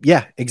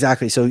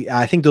 exactly. So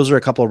I think those are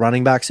a couple of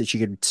running backs that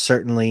you could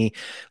certainly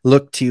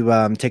look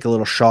to take a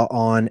little shot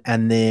on.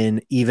 And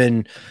then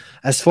even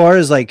as far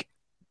as like,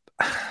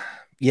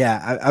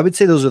 I would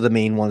say those are the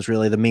main ones,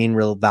 really, the main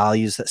real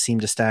values that seem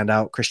to stand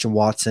out. Christian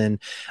Watson,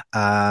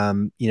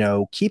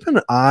 keep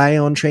an eye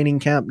on training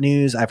camp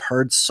news. I've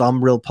heard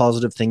some real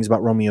positive things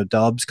about Romeo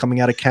Doubs coming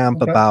out of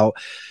camp about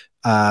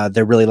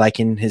they're really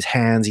liking his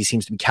hands. He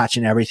seems to be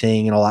catching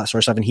everything and all that sort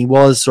of stuff. And he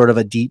was sort of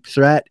a deep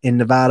threat in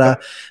Nevada,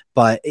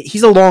 but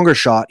he's a longer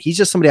shot. He's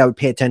just somebody I would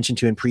pay attention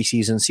to in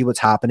preseason, see what's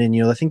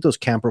happening. I think those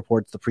camp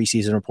reports, the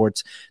preseason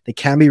reports, they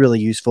can be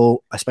really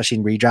useful, especially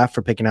in redraft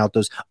for picking out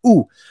those.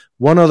 Ooh,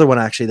 one other one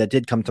actually that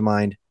did come to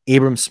mind,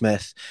 Abram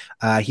Smith.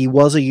 He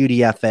was a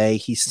UDFA.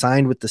 He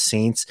signed with the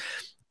Saints.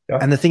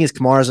 And the thing is,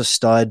 Kamara's a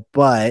stud,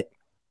 but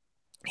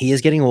he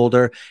is getting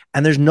older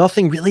and there's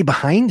nothing really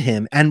behind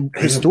him. And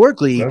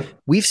historically,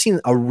 we've seen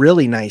a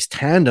really nice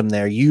tandem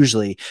there.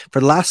 Usually for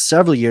the last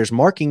several years,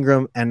 Mark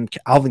Ingram and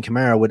Alvin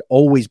Kamara would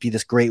always be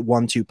this great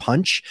 1-2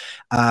 punch.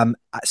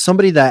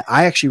 Somebody that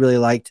I actually really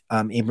liked,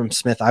 Abram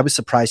Smith. I was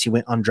surprised he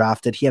went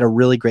undrafted. He had a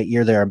really great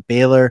year there in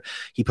Baylor.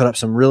 He put up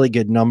some really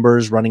good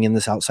numbers running in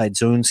this outside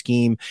zone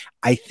scheme.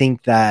 I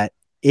think that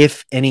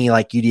if any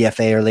like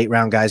UDFA or late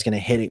round guy is going to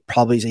hit it,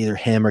 probably is either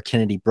him or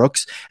Kennedy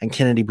Brooks. And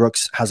Kennedy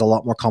Brooks has a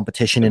lot more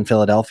competition in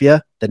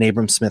Philadelphia than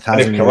Abram Smith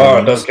has. And if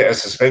Kamara does get a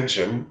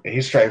suspension,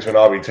 he's straight into an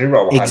RB2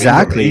 role.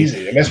 Exactly.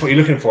 Easy. And that's what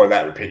you're looking for in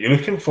that repeat. You're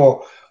looking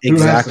for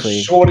who has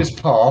the shortest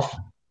path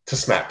to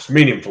snaps,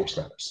 meaningful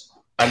snaps.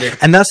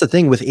 And that's the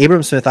thing with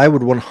Abram Smith, I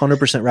would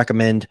 100%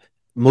 recommend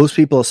most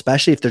people,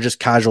 especially if they're just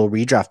casual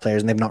redraft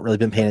players and they've not really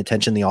been paying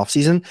attention in the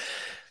offseason,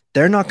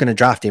 they're not going to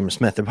draft Abram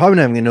Smith. They're probably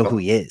not even going to know who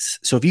he is.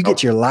 So if you get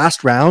to your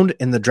last round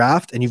in the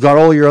draft and you've got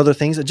all your other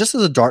things, just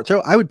as a dart throw,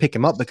 I would pick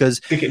him up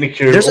because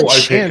there's a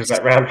chance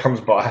that round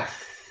comes by.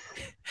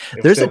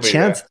 There's a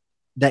chance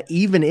that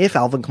even if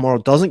Alvin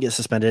Kamara doesn't get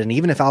suspended and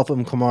even if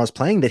Alvin Kamara is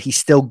playing, that he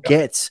still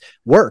gets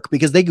work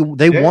because they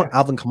want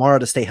Alvin Kamara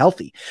to stay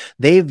healthy.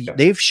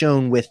 They've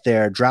shown with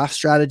their draft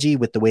strategy,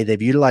 with the way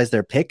they've utilized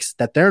their picks,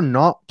 that they're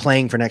not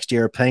playing for next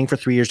year or playing for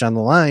 3 years down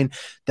the line.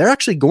 They're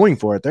actually going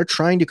for it. They're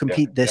trying to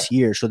compete this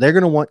year. So they're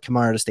going to want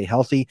Kamara to stay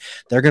healthy.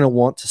 They're going to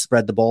want to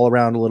spread the ball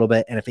around a little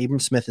bit. And if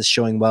Abram Smith is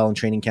showing well in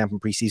training camp and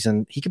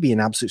preseason, he could be an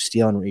absolute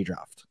steal in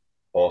redraft.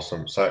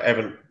 Awesome. So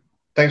Evan,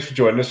 thanks for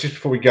joining us. Just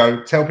before we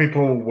go, tell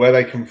people where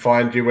they can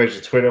find you. Where's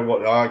your Twitter?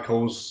 What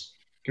articles?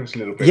 Give us a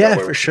little bit. Yeah,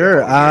 for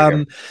sure.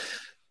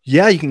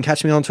 You can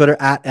catch me on Twitter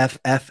at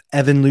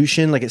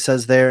FFEvanLucian, like it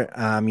says there.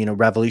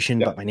 Revolution,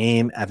 but my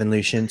name,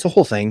 Evanlucian. It's a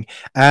whole thing.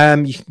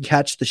 You can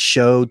catch the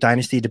show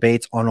Dynasty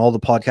Debates on all the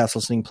podcast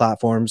listening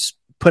platforms.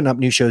 putting up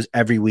new shows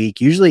every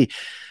week. Usually,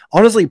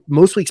 honestly,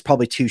 most weeks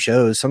probably 2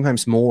 shows,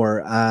 sometimes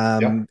more.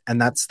 And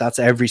that's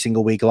every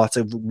single week. Lots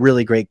of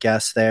really great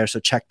guests there. So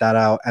check that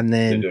out. And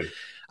then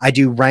I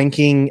do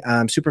ranking,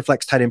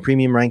 Superflex tight end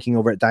premium ranking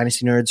over at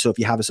Dynasty Nerds. So if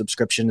you have a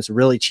subscription, it's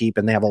really cheap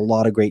and they have a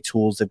lot of great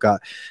tools. They've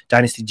got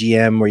Dynasty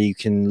GM where you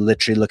can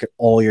literally look at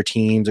all your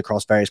teams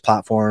across various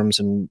platforms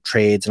and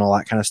trades and all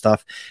that kind of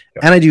stuff.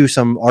 And I do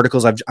some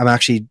articles.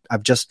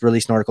 I've just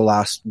released an article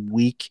last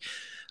week.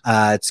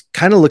 It's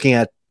kind of looking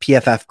at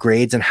PFF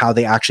grades and how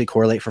they actually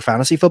correlate for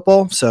fantasy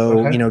football.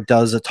 So,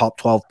 does a top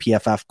 12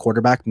 PFF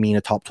quarterback mean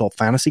a top 12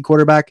 fantasy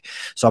quarterback?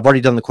 So I've already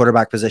done the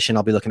quarterback position.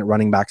 I'll be looking at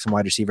running backs and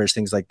wide receivers,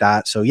 things like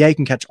that. So yeah, you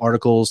can catch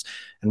articles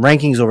and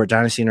rankings over at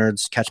Dynasty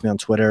Nerds. Catch me on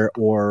Twitter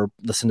or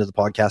listen to the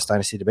podcast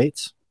Dynasty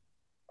Debates.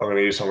 I'm going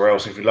to use somewhere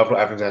else. If you love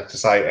what Evan has to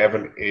say,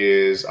 Evan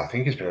is, I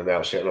think it's been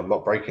announced yet, and I'm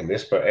not breaking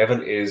this, but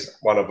Evan is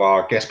one of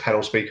our guest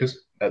panel speakers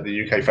at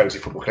the UK Fantasy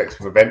Football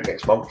Collective event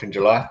next month in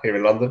July here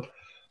in London.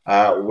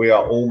 We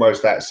are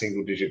almost at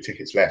single-digit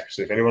tickets left.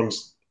 So if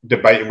anyone's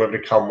debating whether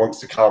to come, wants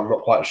to come,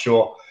 not quite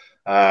sure,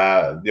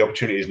 the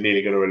opportunity is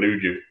nearly going to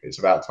elude you. It's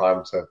about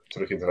time to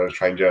look into those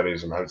train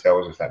journeys and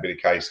hotels, if that be the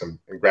case, and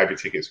grab your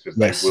tickets because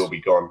they will be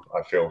gone,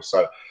 I feel.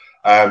 So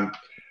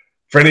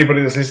for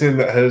anybody that's listening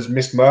that has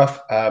missed Murph,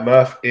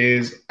 Murph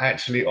is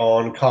actually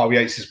on Carl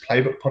Yates'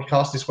 Playbook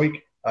podcast this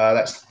week.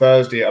 That's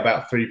Thursday at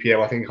about 3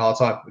 p.m, I think, hard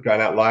time. We're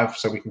going out live,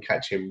 so we can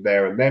catch him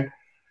there and then.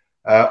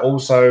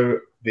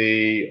 Also,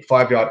 the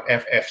 5-yard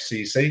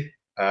FFCC.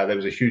 There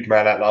was a huge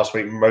man out last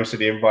week. Most of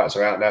the invites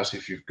are out now, so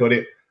if you've got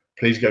it,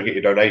 please go get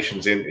your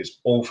donations in. It's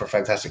all for a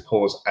fantastic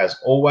cause, as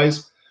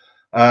always.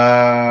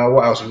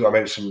 What else have we got to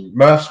mention?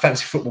 Murph's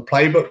Fantasy Football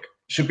Playbook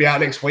should be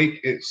out next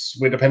week.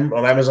 We're dependent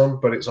on Amazon,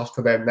 but it's off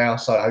to them now,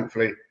 so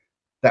hopefully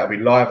that'll be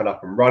live and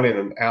up and running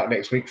and out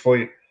next week for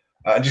you.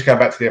 And just going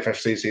back to the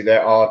FFCC,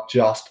 there are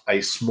just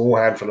a small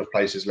handful of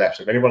places left.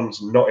 So if anyone's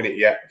not in it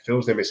yet,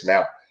 feels they're missing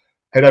out,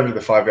 head over to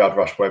the 5-Yard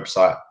Rush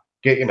website,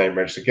 get your name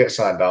registered, get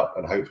signed up,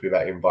 and hopefully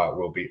that invite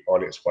will be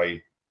on its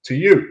way to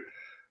you.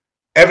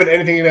 Evan,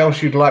 anything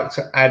else you'd like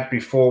to add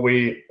before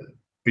we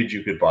bid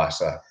you goodbye,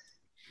 sir?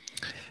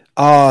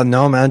 Oh,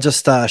 no, man.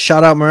 Just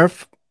shout out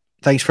Murph.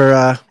 Thanks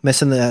for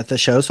missing the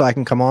show so I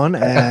can come on.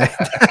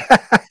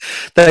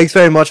 Thanks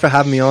very much for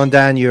having me on,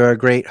 Dan. You're a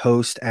great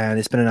host, and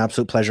it's been an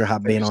absolute pleasure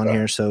being on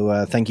here.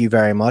 So thank you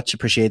very much.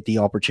 Appreciate the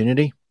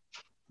opportunity.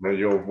 No,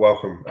 you're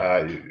welcome.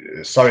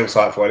 It's so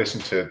insightful. I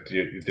listen to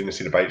the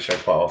Dynasty Debate show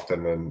quite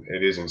often, and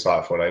it is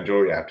insightful, and I enjoy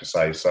what you have to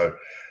say. So,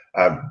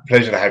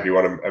 pleasure to have you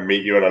on and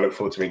meet you, and I look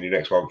forward to meeting you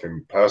next month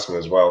in person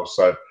as well.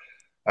 So,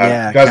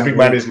 guys, Big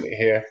Man isn't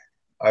here.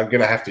 I'm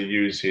going to have to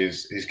use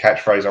his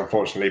catchphrase,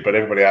 unfortunately, but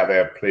everybody out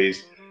there,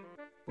 please,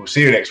 we'll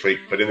see you next week.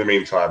 But in the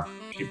meantime,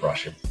 keep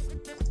rushing.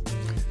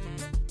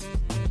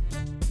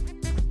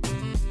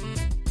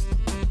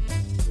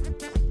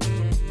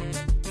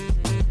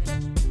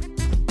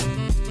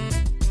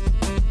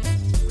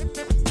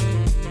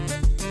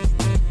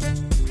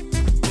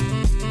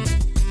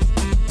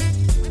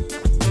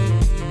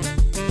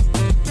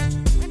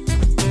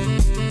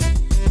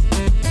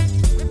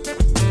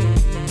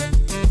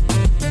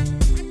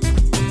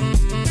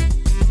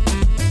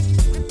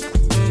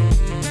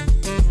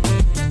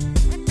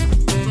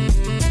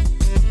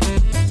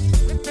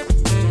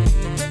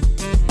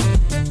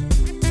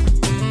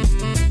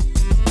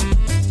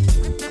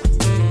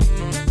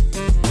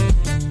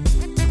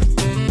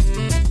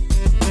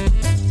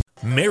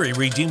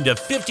 Redeemed a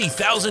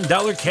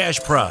 $50,000 cash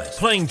prize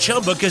playing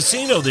Chumba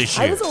Casino this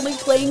year. I was only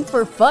playing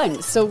for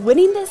fun, so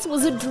winning this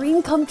was a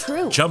dream come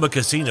true. Chumba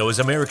Casino is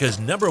America's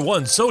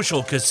 #1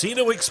 social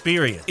casino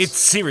experience. It's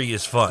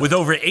serious fun. With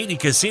over 80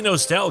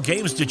 casino-style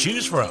games to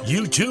choose from,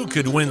 you too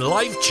could win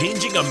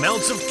life-changing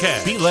amounts of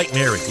cash. Be like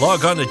Mary.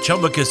 Log on to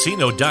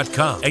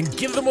ChumbaCasino.com and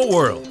give them a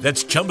whirl.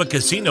 That's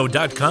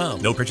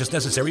ChumbaCasino.com. No purchase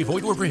necessary.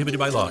 Void where prohibited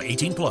by law.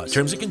 18+.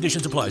 Terms and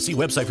conditions apply. See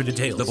website for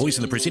details. The voice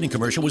in the preceding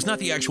commercial was not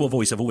the actual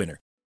voice of a winner.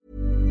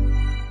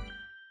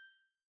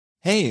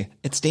 Hey,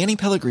 it's Danny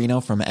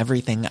Pellegrino from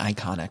Everything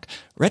Iconic.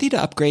 Ready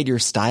to upgrade your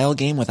style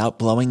game without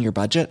blowing your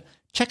budget?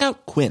 Check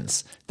out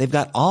Quince. They've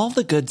got all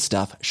the good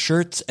stuff,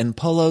 shirts and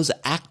polos,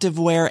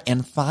 activewear,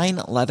 and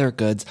fine leather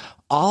goods,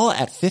 all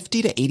at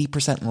 50 to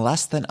 80%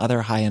 less than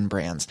other high-end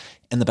brands.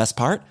 And the best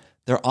part?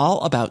 They're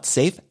all about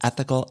safe,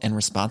 ethical, and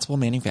responsible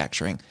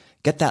manufacturing.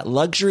 Get that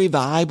luxury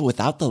vibe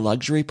without the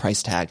luxury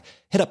price tag.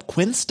 Hit up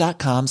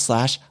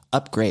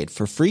quince.com/upgrade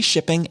for free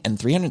shipping and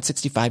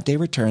 365-day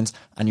returns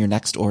on your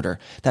next order.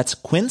 That's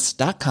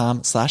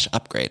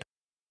quince.com/upgrade.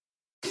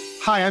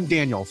 Hi, I'm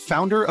Daniel,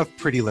 founder of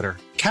Pretty Litter.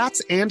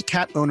 Cats and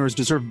cat owners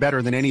deserve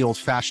better than any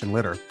old-fashioned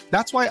litter.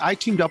 That's why I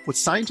teamed up with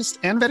scientists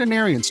and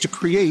veterinarians to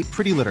create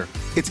Pretty Litter.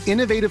 Its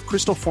innovative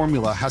crystal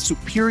formula has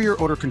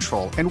superior odor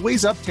control and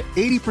weighs up to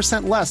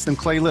 80% less than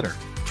clay litter.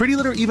 Pretty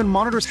Litter even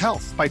monitors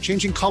health by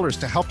changing colors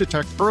to help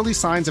detect early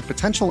signs of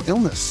potential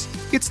illness.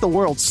 It's the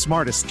world's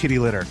smartest kitty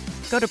litter.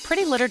 Go to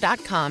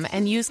prettylitter.com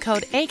and use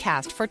code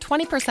ACAST for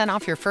 20%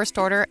 off your first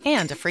order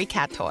and a free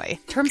cat toy.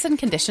 Terms and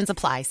conditions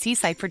apply. See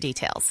site for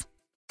details.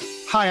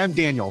 Hi, I'm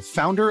Daniel,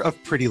 founder of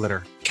Pretty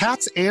Litter.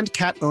 Cats and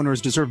cat owners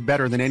deserve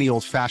better than any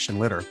old-fashioned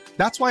litter.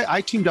 That's why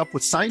I teamed up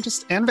with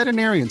scientists and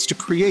veterinarians to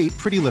create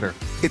Pretty Litter.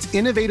 Its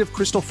innovative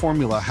crystal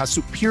formula has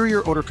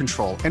superior odor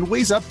control and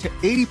weighs up to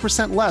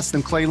 80% less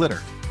than clay litter.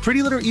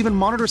 Pretty Litter even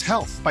monitors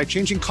health by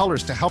changing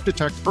colors to help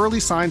detect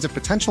early signs of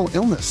potential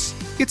illness.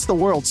 It's the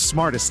world's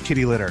smartest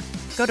kitty litter.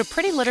 Go to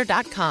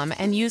prettylitter.com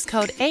and use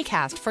code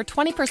ACAST for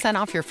 20%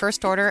 off your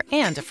first order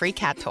and a free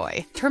cat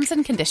toy. Terms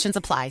and conditions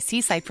apply.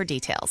 See site for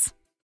details.